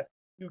 Guys,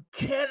 you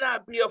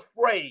cannot be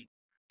afraid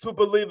to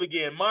believe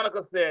again.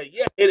 Monica said,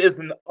 yeah, it is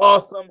an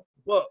awesome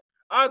book.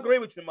 I agree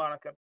with you,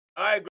 Monica.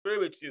 I agree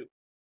with you.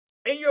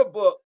 In your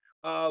book,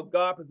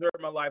 God Preserved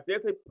My Life,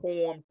 there's a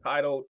poem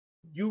titled,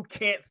 You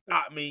Can't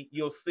Stop Me,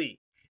 You'll See.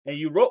 And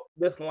you wrote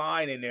this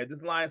line in there.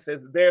 This line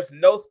says, there's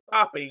no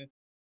stopping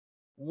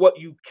what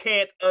you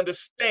can't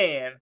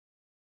understand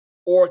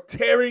or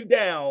tearing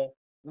down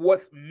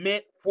what's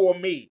meant for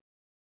me.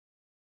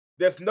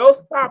 There's no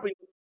stopping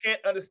what you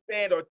can't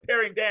understand or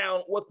tearing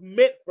down what's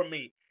meant for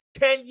me.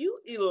 Can you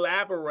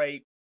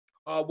elaborate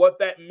what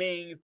that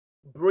means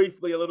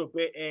briefly a little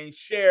bit and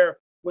share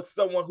with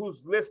someone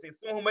who's listening,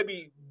 someone who may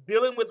be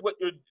dealing with what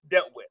you're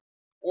dealt with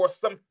or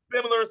some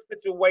similar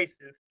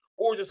situations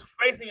or just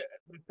facing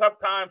some tough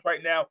times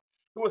right now,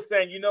 who is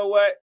saying, you know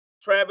what,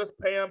 Travis,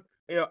 Pam,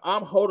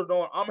 I'm holding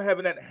on. I'm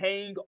having that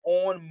hang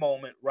on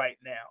moment right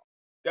now.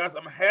 Guys,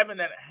 I'm having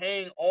that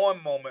hang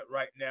on moment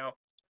right now.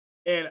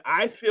 And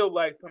I feel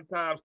like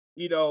sometimes,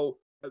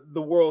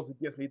 the world's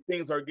against me.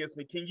 Things are against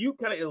me. Can you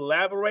kind of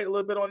elaborate a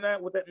little bit on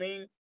that, what that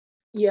means?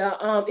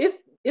 Yeah,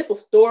 it's a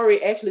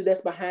story actually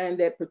that's behind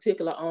that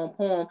particular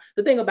poem.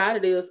 The thing about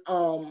it is,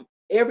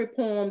 every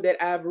poem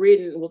that I've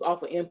written was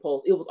off of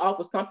impulse. It was off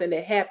of something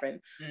that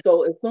happened. Mm-hmm.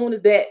 So as soon as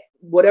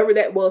whatever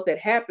that was that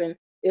happened,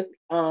 it's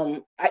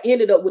I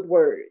ended up with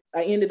words.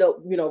 I ended up,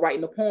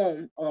 writing a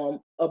poem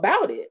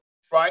about it.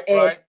 Right, and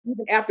right.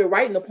 Even after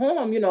writing the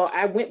poem,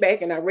 I went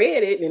back and I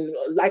read it, and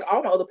like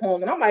all my other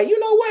poems, and I'm like, you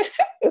know what?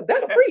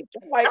 That'll preach.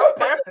 I'm like,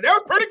 okay, that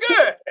was pretty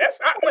good. That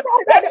shocked me.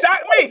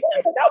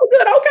 That was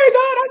good. Okay,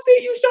 God, I see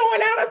you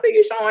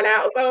showing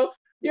out. So,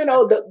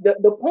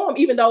 the poem,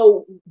 even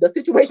though the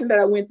situation that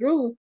I went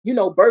through,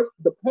 birthed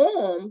the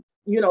poem,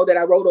 that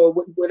I wrote or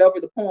whatever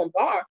the poems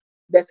are.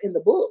 that's in the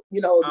book,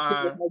 you know, the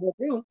situation I went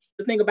through.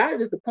 The thing about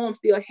it is the poem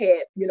still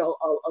had, you know,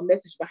 a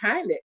message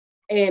behind it.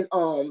 And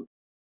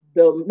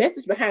the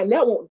message behind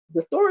that one,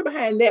 the story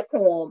behind that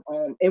poem,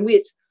 in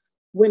which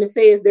when it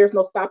says there's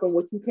no stopping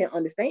what you can't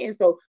understand.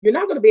 So you're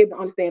not going to be able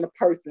to understand a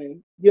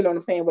person, you know what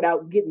I'm saying,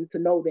 without getting to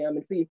know them.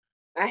 And see,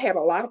 I had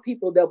a lot of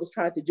people that was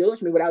trying to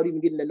judge me without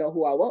even getting to know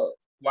who I was.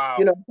 Wow.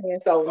 You know what I'm saying?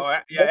 So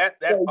that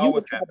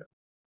always happens.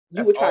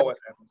 You would try to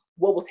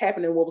what was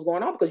happening, what was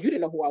going on, because you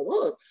didn't know who I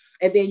was.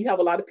 And then you have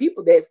a lot of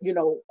people that's, you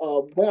know,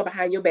 going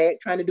behind your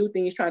back, trying to do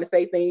things, trying to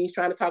say things,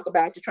 trying to talk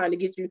about you, trying to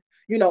get you,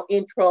 you know,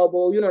 in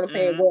trouble. You know what I'm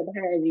saying? Going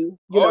behind you,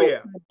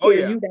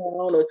 tear you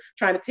down, or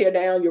trying to tear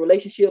down your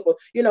relationship, or,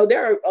 you know,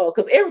 there are,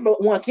 because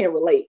everyone can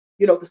relate,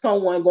 you know, to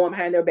someone going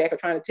behind their back or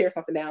trying to tear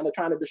something down or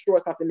trying to destroy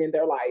something in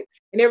their life.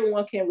 And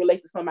everyone can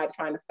relate to somebody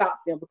trying to stop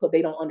them because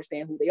they don't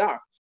understand who they are.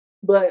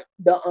 But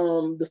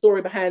the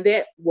story behind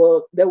that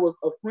was, there was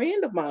a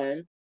friend of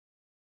mine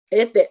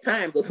at that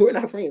time, because we're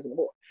not friends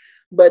anymore,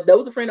 but there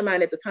was a friend of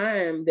mine at the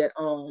time that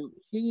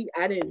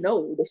I didn't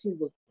know that she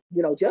was,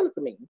 you know, jealous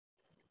of me.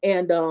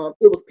 And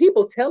it was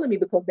people telling me,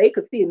 because they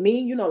could see me,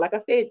 you know, like I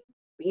said,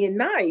 being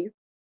nice,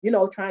 you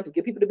know, trying to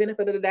give people the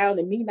benefit of the doubt,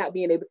 and me not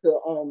being able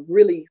to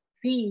really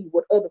see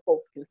what other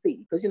folks can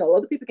see. Because, you know,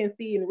 other people can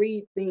see and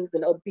read things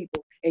in other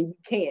people, and you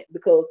can't,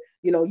 because,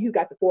 you know, you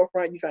got the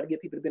forefront, you try to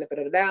give people the benefit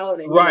of the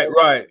doubt, and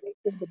right,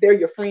 they're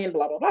your friend,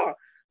 blah blah blah.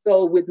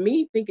 So with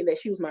me thinking that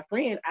she was my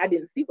friend, I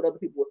didn't see what other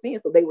people were seeing.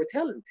 So they were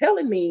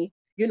telling me,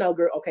 you know,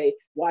 girl, okay,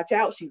 watch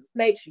out. She's a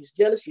snake. She's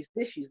jealous. She's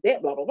this, she's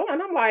that, blah, blah, blah.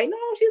 And I'm like, no,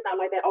 she's not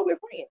like that. Oh, we're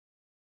friends.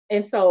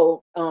 And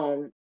so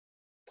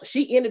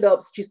she ended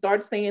up, she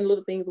started saying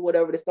little things or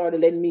whatever that started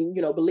letting me,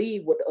 you know,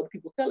 believe what the other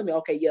people was telling me.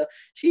 Okay, yeah,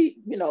 she,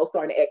 you know,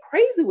 starting to act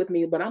crazy with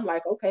me. But I'm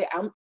like, okay,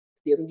 I'm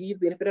still going to give you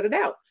the benefit of the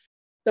doubt.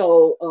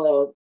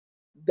 So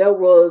there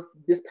was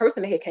this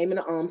person that had came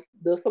into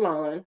the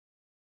salon,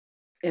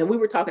 and we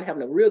were talking,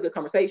 having a real good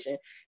conversation.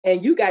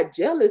 And you got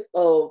jealous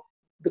of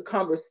the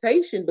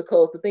conversation,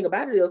 because the thing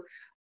about it is,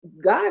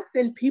 God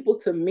sent people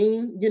to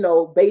me, you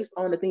know, based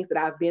on the things that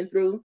I've been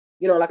through.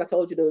 You know, like I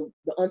told you,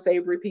 the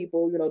unsavory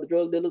people, you know, the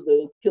drug dealers,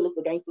 the killers,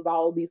 the gangsters,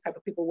 all these type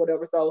of people,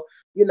 whatever. So,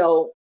 you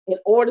know, in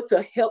order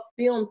to help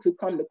them to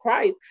come to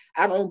Christ,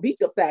 I don't beat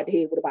you upside the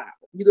head with a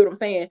Bible. You get what I'm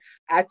saying?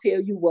 I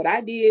tell you what I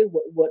did,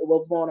 what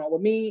was going on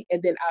with me,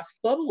 and then I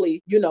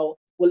subtly, you know,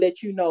 will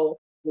let you know,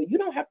 well, you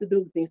don't have to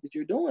do the things that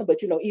you're doing,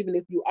 but, you know, even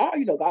if you are,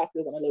 you know, God's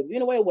still going to love you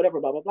anyway,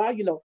 whatever, blah, blah, blah.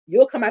 You know,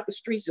 you'll come out the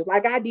streets just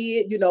like I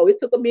did. You know, it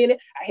took a minute.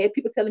 I had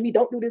people telling me,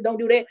 don't do this, don't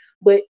do that.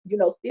 But, you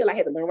know, still I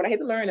had to learn what I had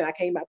to learn, and I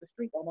came out the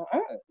streets on my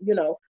own, you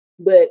know.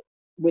 But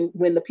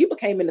when the people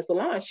came in the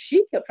salon,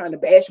 she kept trying to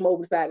bash them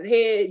over the side of the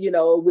head, you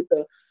know, with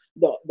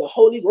the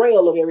holy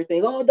grail of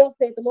everything. Oh, don't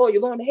say the Lord,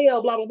 you're going to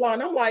hell, blah, blah, blah.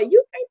 And I'm like,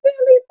 you can't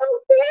tell me so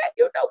that,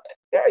 you know,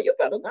 girl, you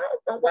better go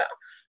somewhere.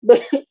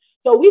 But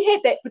so we had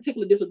that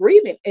particular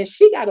disagreement, and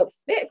she got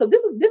upset, because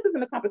this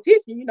isn't a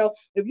competition. You know,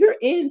 if you're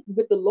in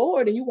with the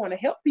Lord and you want to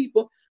help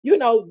people, you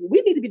know,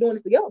 we need to be doing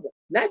this together.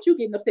 Not you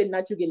getting upset,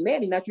 not you getting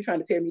mad, not you trying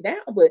to tear me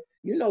down, but,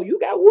 you know, you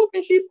got wolf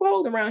in sheep's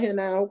clothing around here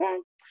now, okay?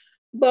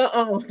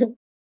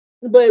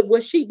 But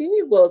what she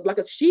did was, like,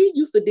 she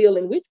used to deal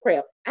in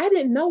witchcraft. I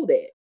didn't know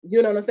that.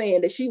 You know what I'm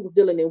saying? That she was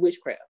dealing in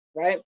witchcraft,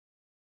 right?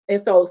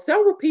 And so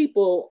several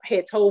people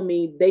had told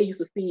me they used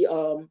to see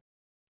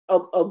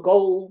a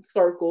gold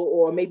circle,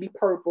 or maybe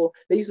purple.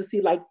 They used to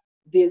see like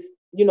this,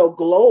 you know,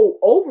 glow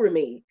over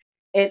me.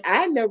 And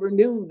I never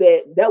knew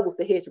that was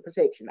the hedge of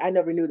protection. I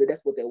never knew that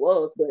that's what that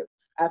was. But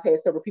I've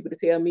had several people to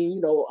tell me,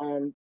 you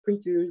know,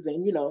 preachers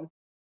and, you know,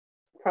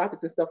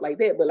 prophets and stuff like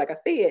that. But like I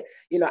said,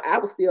 you know, I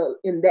was still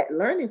in that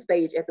learning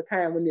stage at the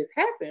time when this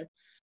happened.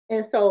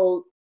 And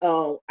so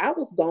I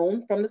was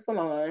gone from the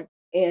salon,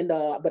 and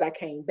but I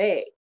came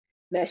back.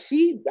 Now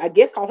she, I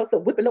guess, called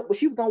herself whipping up what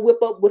she was gonna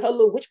whip up with her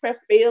little witchcraft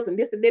spells and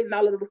this and that and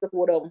all of the stuff,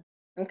 whatever.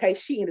 Okay,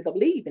 she ended up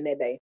leaving that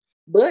day.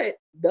 But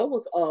there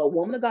was a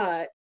woman of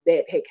God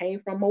that had came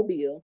from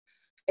Mobile,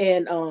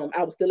 and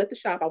I was still at the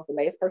shop. I was the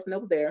last person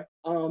that was there.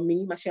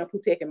 Me, my shampoo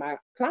tech, and my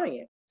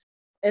client.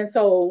 And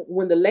so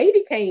when the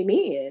lady came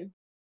in,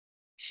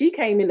 she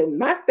came in, and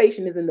my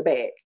station is in the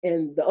back,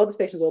 and the other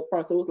stations are up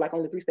front. So it was like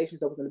only 3 stations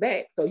that was in the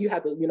back. So you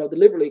have to, you know,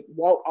 deliberately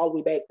walk all the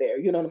way back there.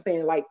 You know what I'm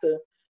saying? Like, to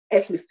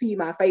actually see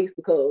my face,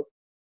 because,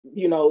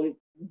 you know,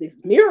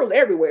 there's mirrors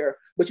everywhere,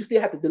 but you still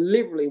have to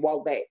deliberately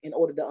walk back in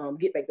order to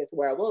get back to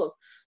where I was.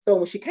 So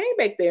when she came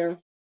back there,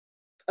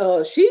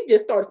 she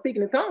just started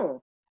speaking in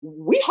tongues.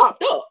 We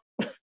hopped up.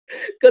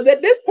 Because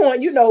at this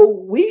point, you know,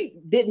 we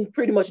didn't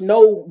pretty much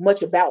know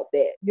much about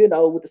that, you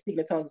know, with the speaking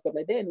in tongues and stuff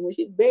like that. And when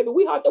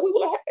we hopped up, we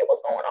were like, hey,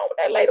 what's going on with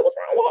that lady? What's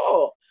wrong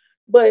with her?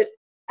 But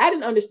I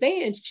didn't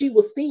understand. She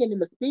was seeing in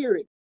the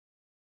spirit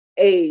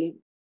a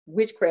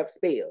witchcraft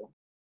spell.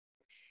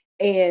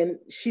 And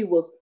she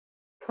was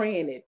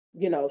praying it,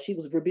 you know, she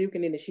was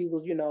rebuking it, and she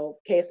was, you know,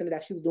 casting it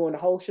out. She was doing the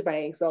whole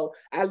shebang. So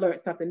I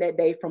learned something that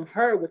day from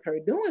her with her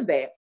doing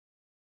that.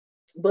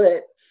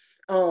 But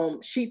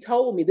she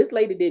told me, this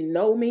lady didn't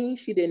know me.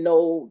 She didn't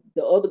know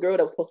the other girl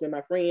that was supposed to be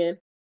my friend.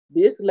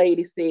 this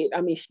lady said,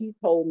 I mean, she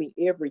told me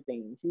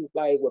everything. She was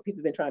like, well, people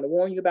have been trying to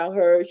warn you about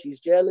her. She's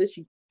jealous.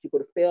 She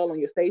put a spell on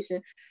your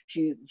station.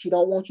 She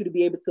don't want you to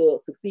be able to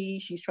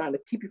succeed. She's trying to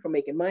keep you from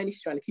making money.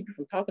 She's trying to keep you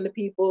from talking to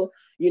people.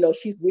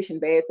 She's wishing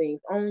bad things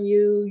on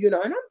you, and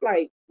I'm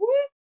like,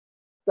 what?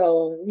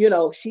 So,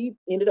 she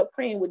ended up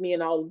praying with me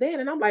and all of that.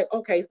 And I'm like,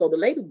 okay, so the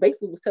lady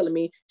basically was telling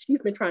me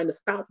she's been trying to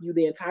stop you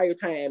the entire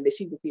time that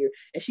she was here.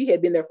 And she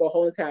had been there for a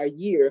whole entire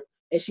year.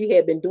 And she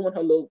had been doing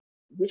her little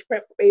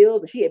witchcraft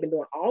spells, and she had been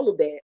doing all of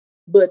that.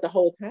 But the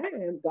whole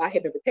time, God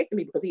had been protecting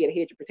me because he had a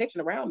hedge of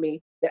protection around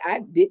me that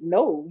I didn't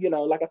know,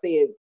 like I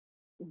said,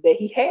 that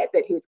he had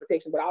that hedge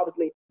protection. But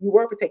obviously, you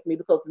were protecting me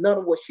because none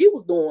of what she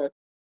was doing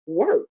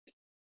worked.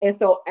 And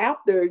so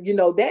after,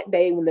 that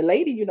day when the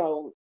lady, did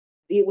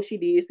what she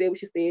did, said what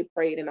she said,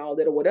 prayed and all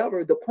that or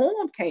whatever, the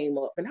poem came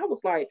up. And I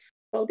was like,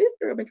 so this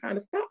girl been trying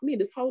to stop me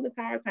this whole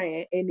entire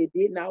time and it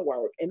did not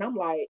work. And I'm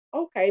like,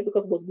 okay,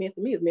 because what's meant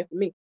for me is meant for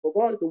me,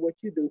 regardless of what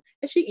you do.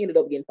 And she ended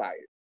up getting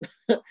fired.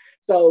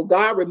 So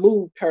God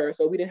removed her,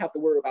 so we didn't have to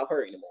worry about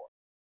her anymore.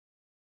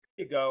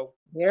 There you go.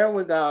 There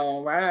we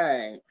go.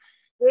 Right.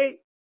 See,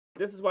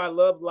 this is why I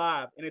love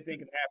live. Anything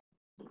can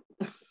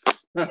happen.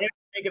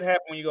 Anything can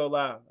happen when you go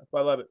live. That's why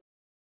I love it.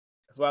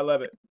 That's why I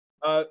love it.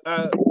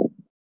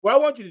 What I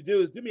want you to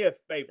do is do me a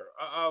favor.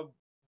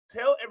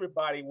 Tell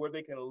everybody where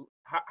they can,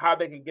 how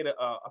they can get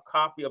a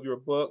copy of your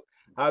book,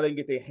 how they can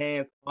get their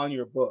hands on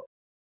your book.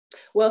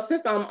 Well,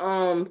 since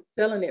I'm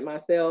selling it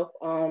myself,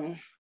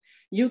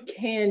 you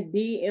can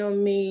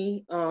DM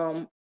me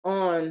on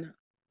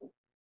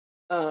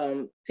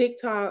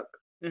TikTok,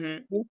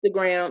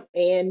 Instagram,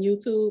 and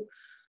YouTube.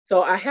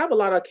 So I have a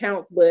lot of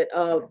accounts, but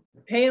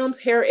Pam's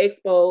Hair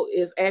Expo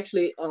is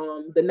actually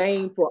the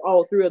name for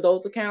all three of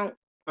those accounts.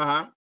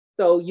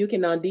 So you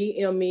can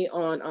DM me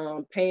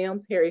on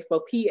Pam's Hair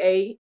Expo,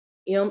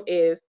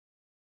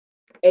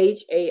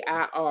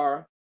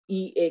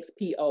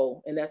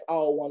 PAMSHAIREXPO, and that's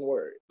all one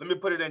word. Let me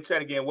put it in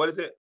chat again. What is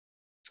it?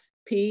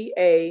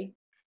 PAMSHAIREXPO.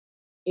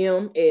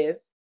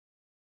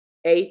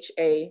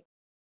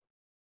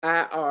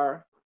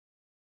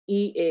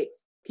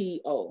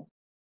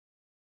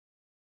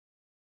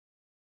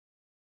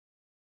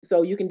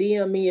 So you can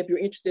DM me if you're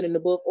interested in the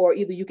book, or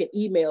either you can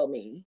email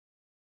me.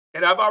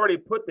 And I've already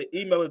put the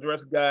email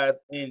address, guys,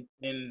 in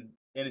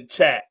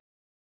chat.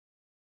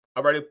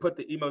 I've already put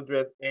the email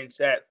address in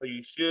chat, so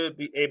you should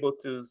be able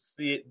to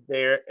see it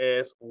there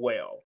as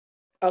well.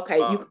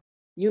 Okay,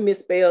 you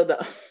misspelled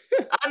the.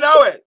 I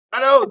know it. I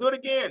know. Do it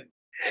again.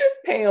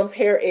 Pam's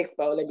Hair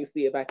Expo. Let me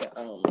see if I can.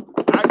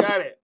 I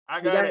got it.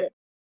 I got it.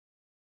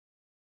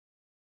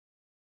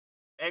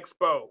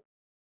 Expo.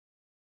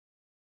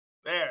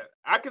 There.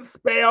 I can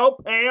spell,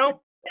 Pam.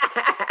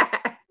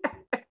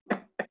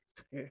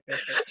 You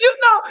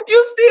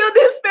still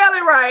didn't spell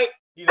it right.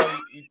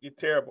 You're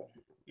terrible.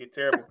 You're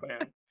terrible,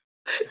 Pam.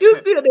 You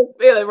still didn't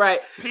spell it right.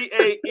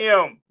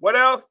 PAM. What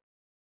else?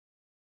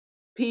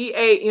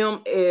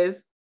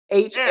 PAMSHAIR.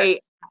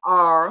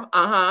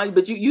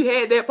 But you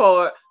had that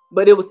part,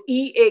 but it was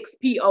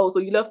EXPO, so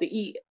you left the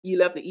E. You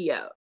left the E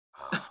out.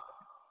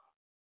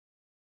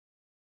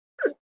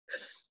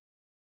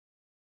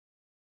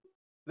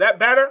 That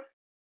better?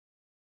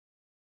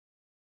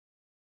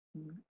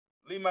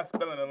 Leave my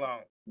spelling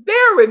alone.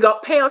 There we go.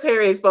 Pam's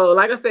Hair Expo.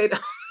 Like I said,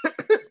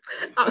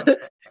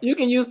 you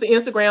can use the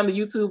Instagram, the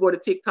YouTube, or the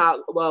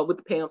TikTok with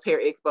the Pam's Hair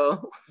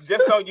Expo.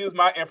 Just don't use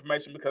my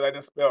information because I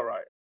didn't spell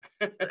right.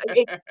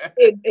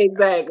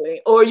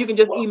 Exactly. Or you can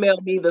just email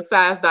me the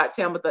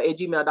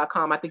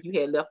size.tamitha@gmail.com. I think you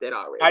had left that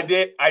already.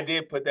 I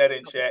did put that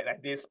in chat, and I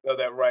did spell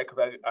that right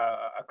because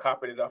I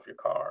copied it off your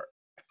card.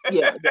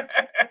 Yeah.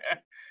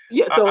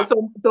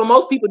 So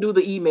most people do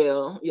the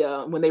email,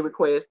 when they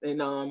request,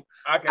 and I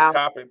can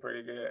copy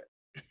pretty good.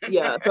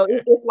 Yeah, so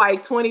it's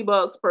like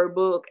 $20 per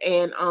book,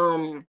 and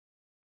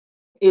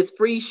it's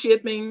free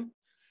shipping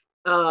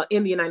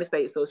in the United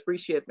States, so it's free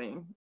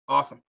shipping.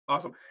 Awesome.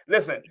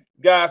 Listen,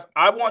 guys,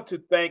 I want to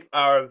thank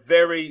our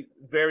very,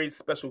 very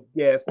special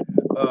guest,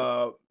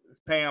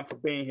 Pam, for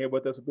being here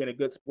with us, for being a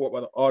good sport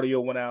while the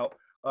audio went out.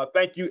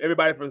 Thank you,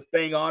 everybody, for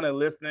staying on and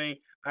listening.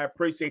 I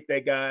appreciate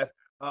that, guys.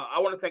 I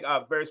want to thank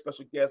our very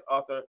special guest,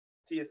 author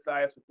Tia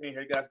Sias, for being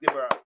here. You guys, give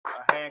her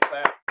a hand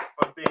clap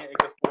for being a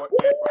good sport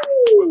and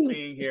for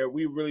being here.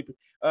 We really,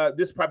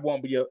 this probably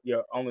won't be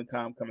your only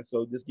time coming,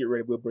 so just get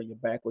ready. We'll bring you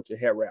back with your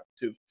hair wrap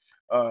too.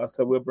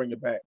 So we'll bring you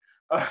back.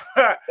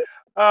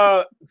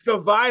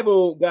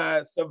 Survival,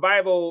 guys.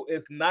 Survival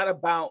is not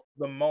about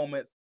the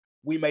moments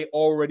we may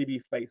already be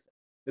facing.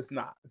 It's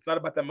not. It's not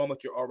about the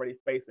moment you're already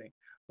facing,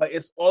 but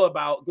it's all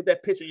about, get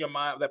that picture in your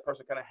mind of that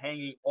person kind of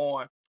hanging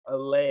on a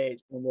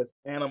ledge and there's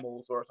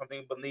animals or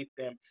something beneath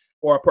them,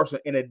 or a person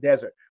in a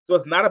desert. So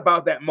it's not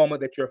about that moment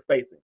that you're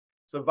facing.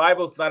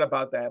 Survival is not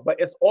about that, but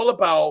it's all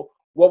about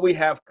what we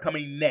have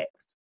coming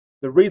next.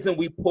 The reason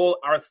we pull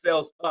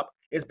ourselves up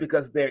is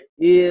because there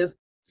is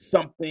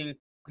something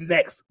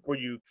next for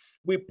you.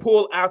 We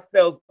pull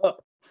ourselves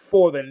up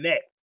for the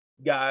next,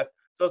 guys.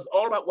 So it's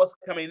all about what's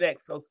coming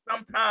next. So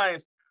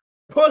sometimes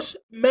push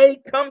may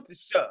come to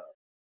shove,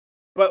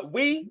 but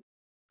we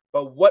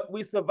but what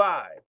we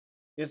survived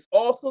is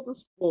also the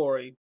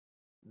story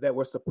that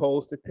we're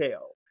supposed to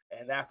tell.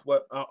 And that's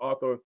what our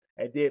author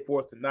did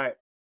for us tonight.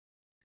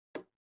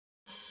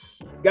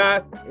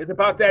 Guys, it's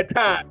about that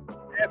time.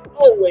 As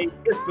always,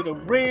 it's been a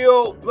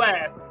real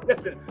blast.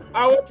 Listen,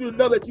 I want you to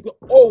know that you can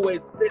always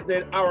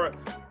visit our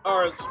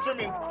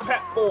streaming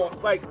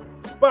platforms like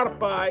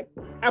Spotify,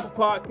 Apple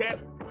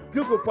Podcasts,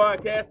 Google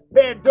Podcasts,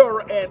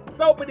 Pandora, and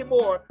so many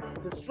more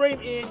to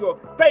stream in your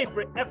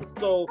favorite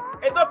episode.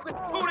 And don't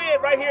forget to tune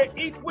in right here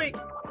each week,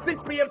 6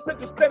 p.m.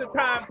 Central Standard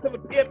Time,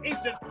 7 p.m.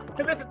 Eastern,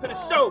 to listen to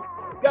the show.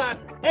 Guys,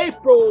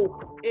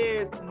 April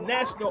is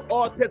National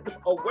Autism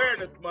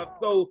Awareness Month,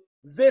 so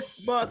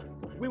this month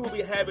we will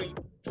be having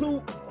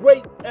 2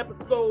 great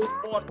episodes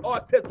on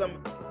autism,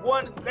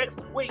 one next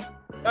week,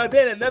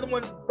 then another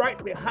one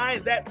right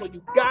behind that, so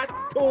you got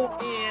to tune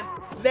in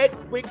next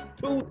week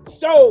to the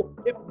show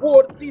if you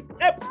want to see the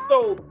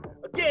episode.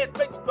 Again,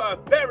 thank you to our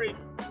very,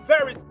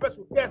 very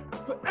special guest,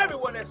 to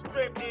everyone that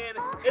streamed in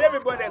and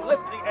everyone that's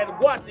listening and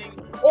watching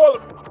all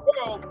over the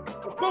world.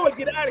 Before we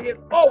get out of here,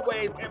 as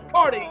always, and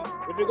partying,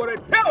 if you're going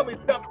to tell me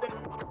something,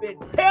 then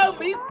tell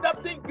me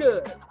something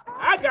good.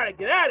 I got to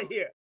get out of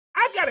here.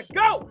 I got to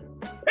go.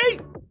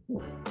 Peace.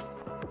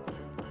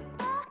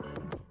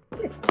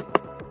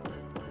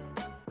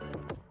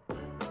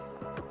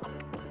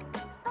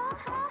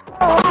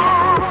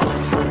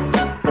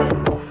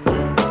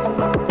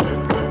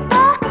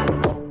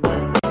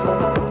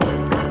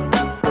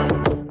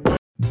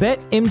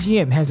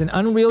 BetMGM has an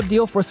unreal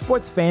deal for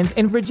sports fans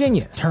in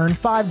Virginia. Turn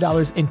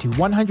 $5 into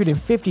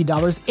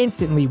 $150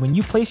 instantly when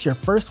you place your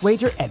first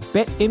wager at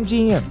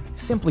BetMGM.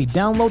 Simply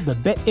download the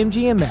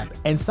BetMGM app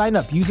and sign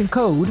up using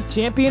code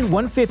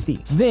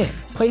Champion150. Then,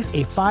 place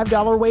a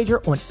 $5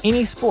 wager on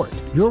any sport.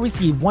 You'll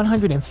receive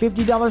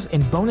 $150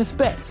 in bonus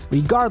bets,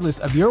 regardless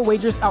of your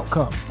wager's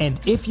outcome. And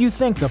if you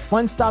think the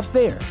fun stops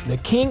there, the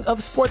King of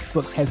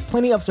Sportsbooks has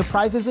plenty of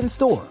surprises in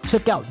store.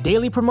 Check out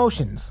daily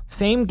promotions,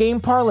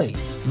 same-game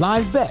parlays,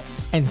 live bets,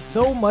 and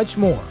so much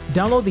more.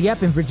 Download the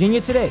app in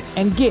Virginia today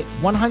and get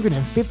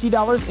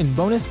 $150 in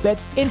bonus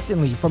bets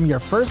instantly from your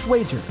first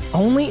wager.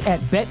 Only at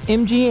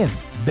BetMGM.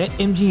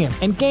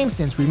 BetMGM and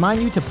GameSense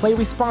remind you to play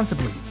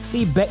responsibly.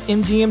 See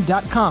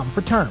BetMGM.com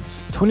for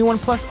terms. 21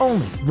 plus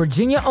only.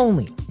 Virginia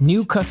only.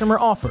 New customer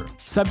offer.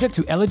 Subject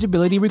to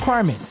eligibility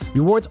requirements.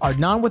 Rewards are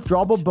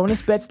non-withdrawable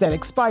bonus bets that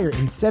expire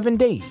in 7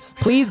 days.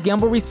 Please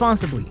gamble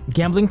responsibly.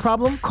 Gambling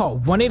problem? Call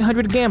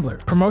 1-800-GAMBLER.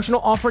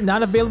 Promotional offer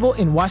not available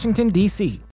in Washington, D.C.